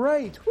something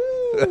right. Woo!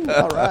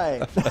 All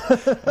right.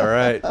 All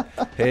right.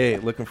 Hey,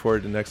 looking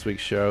forward to next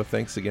week's show.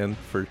 Thanks again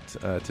for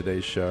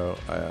today's show.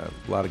 A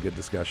lot of good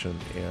discussion.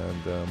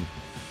 And,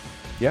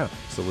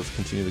 so let's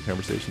continue the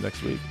conversation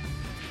next week.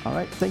 All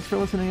right. Thanks for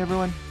listening,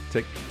 everyone.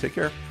 Take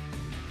care.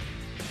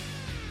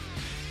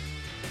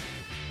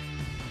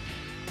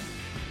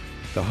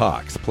 The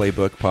Hawks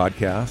Playbook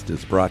Podcast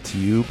is brought to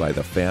you by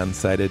the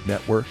Fan-Sided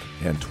Network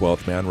and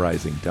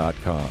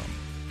 12thmanrising.com.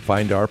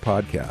 Find our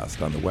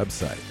podcast on the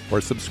website or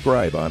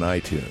subscribe on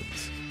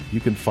iTunes. You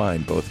can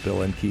find both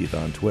Bill and Keith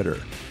on Twitter.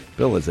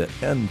 Bill is at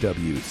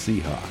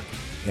NWC Hawk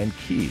and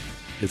Keith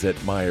is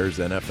at Myers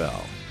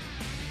NFL.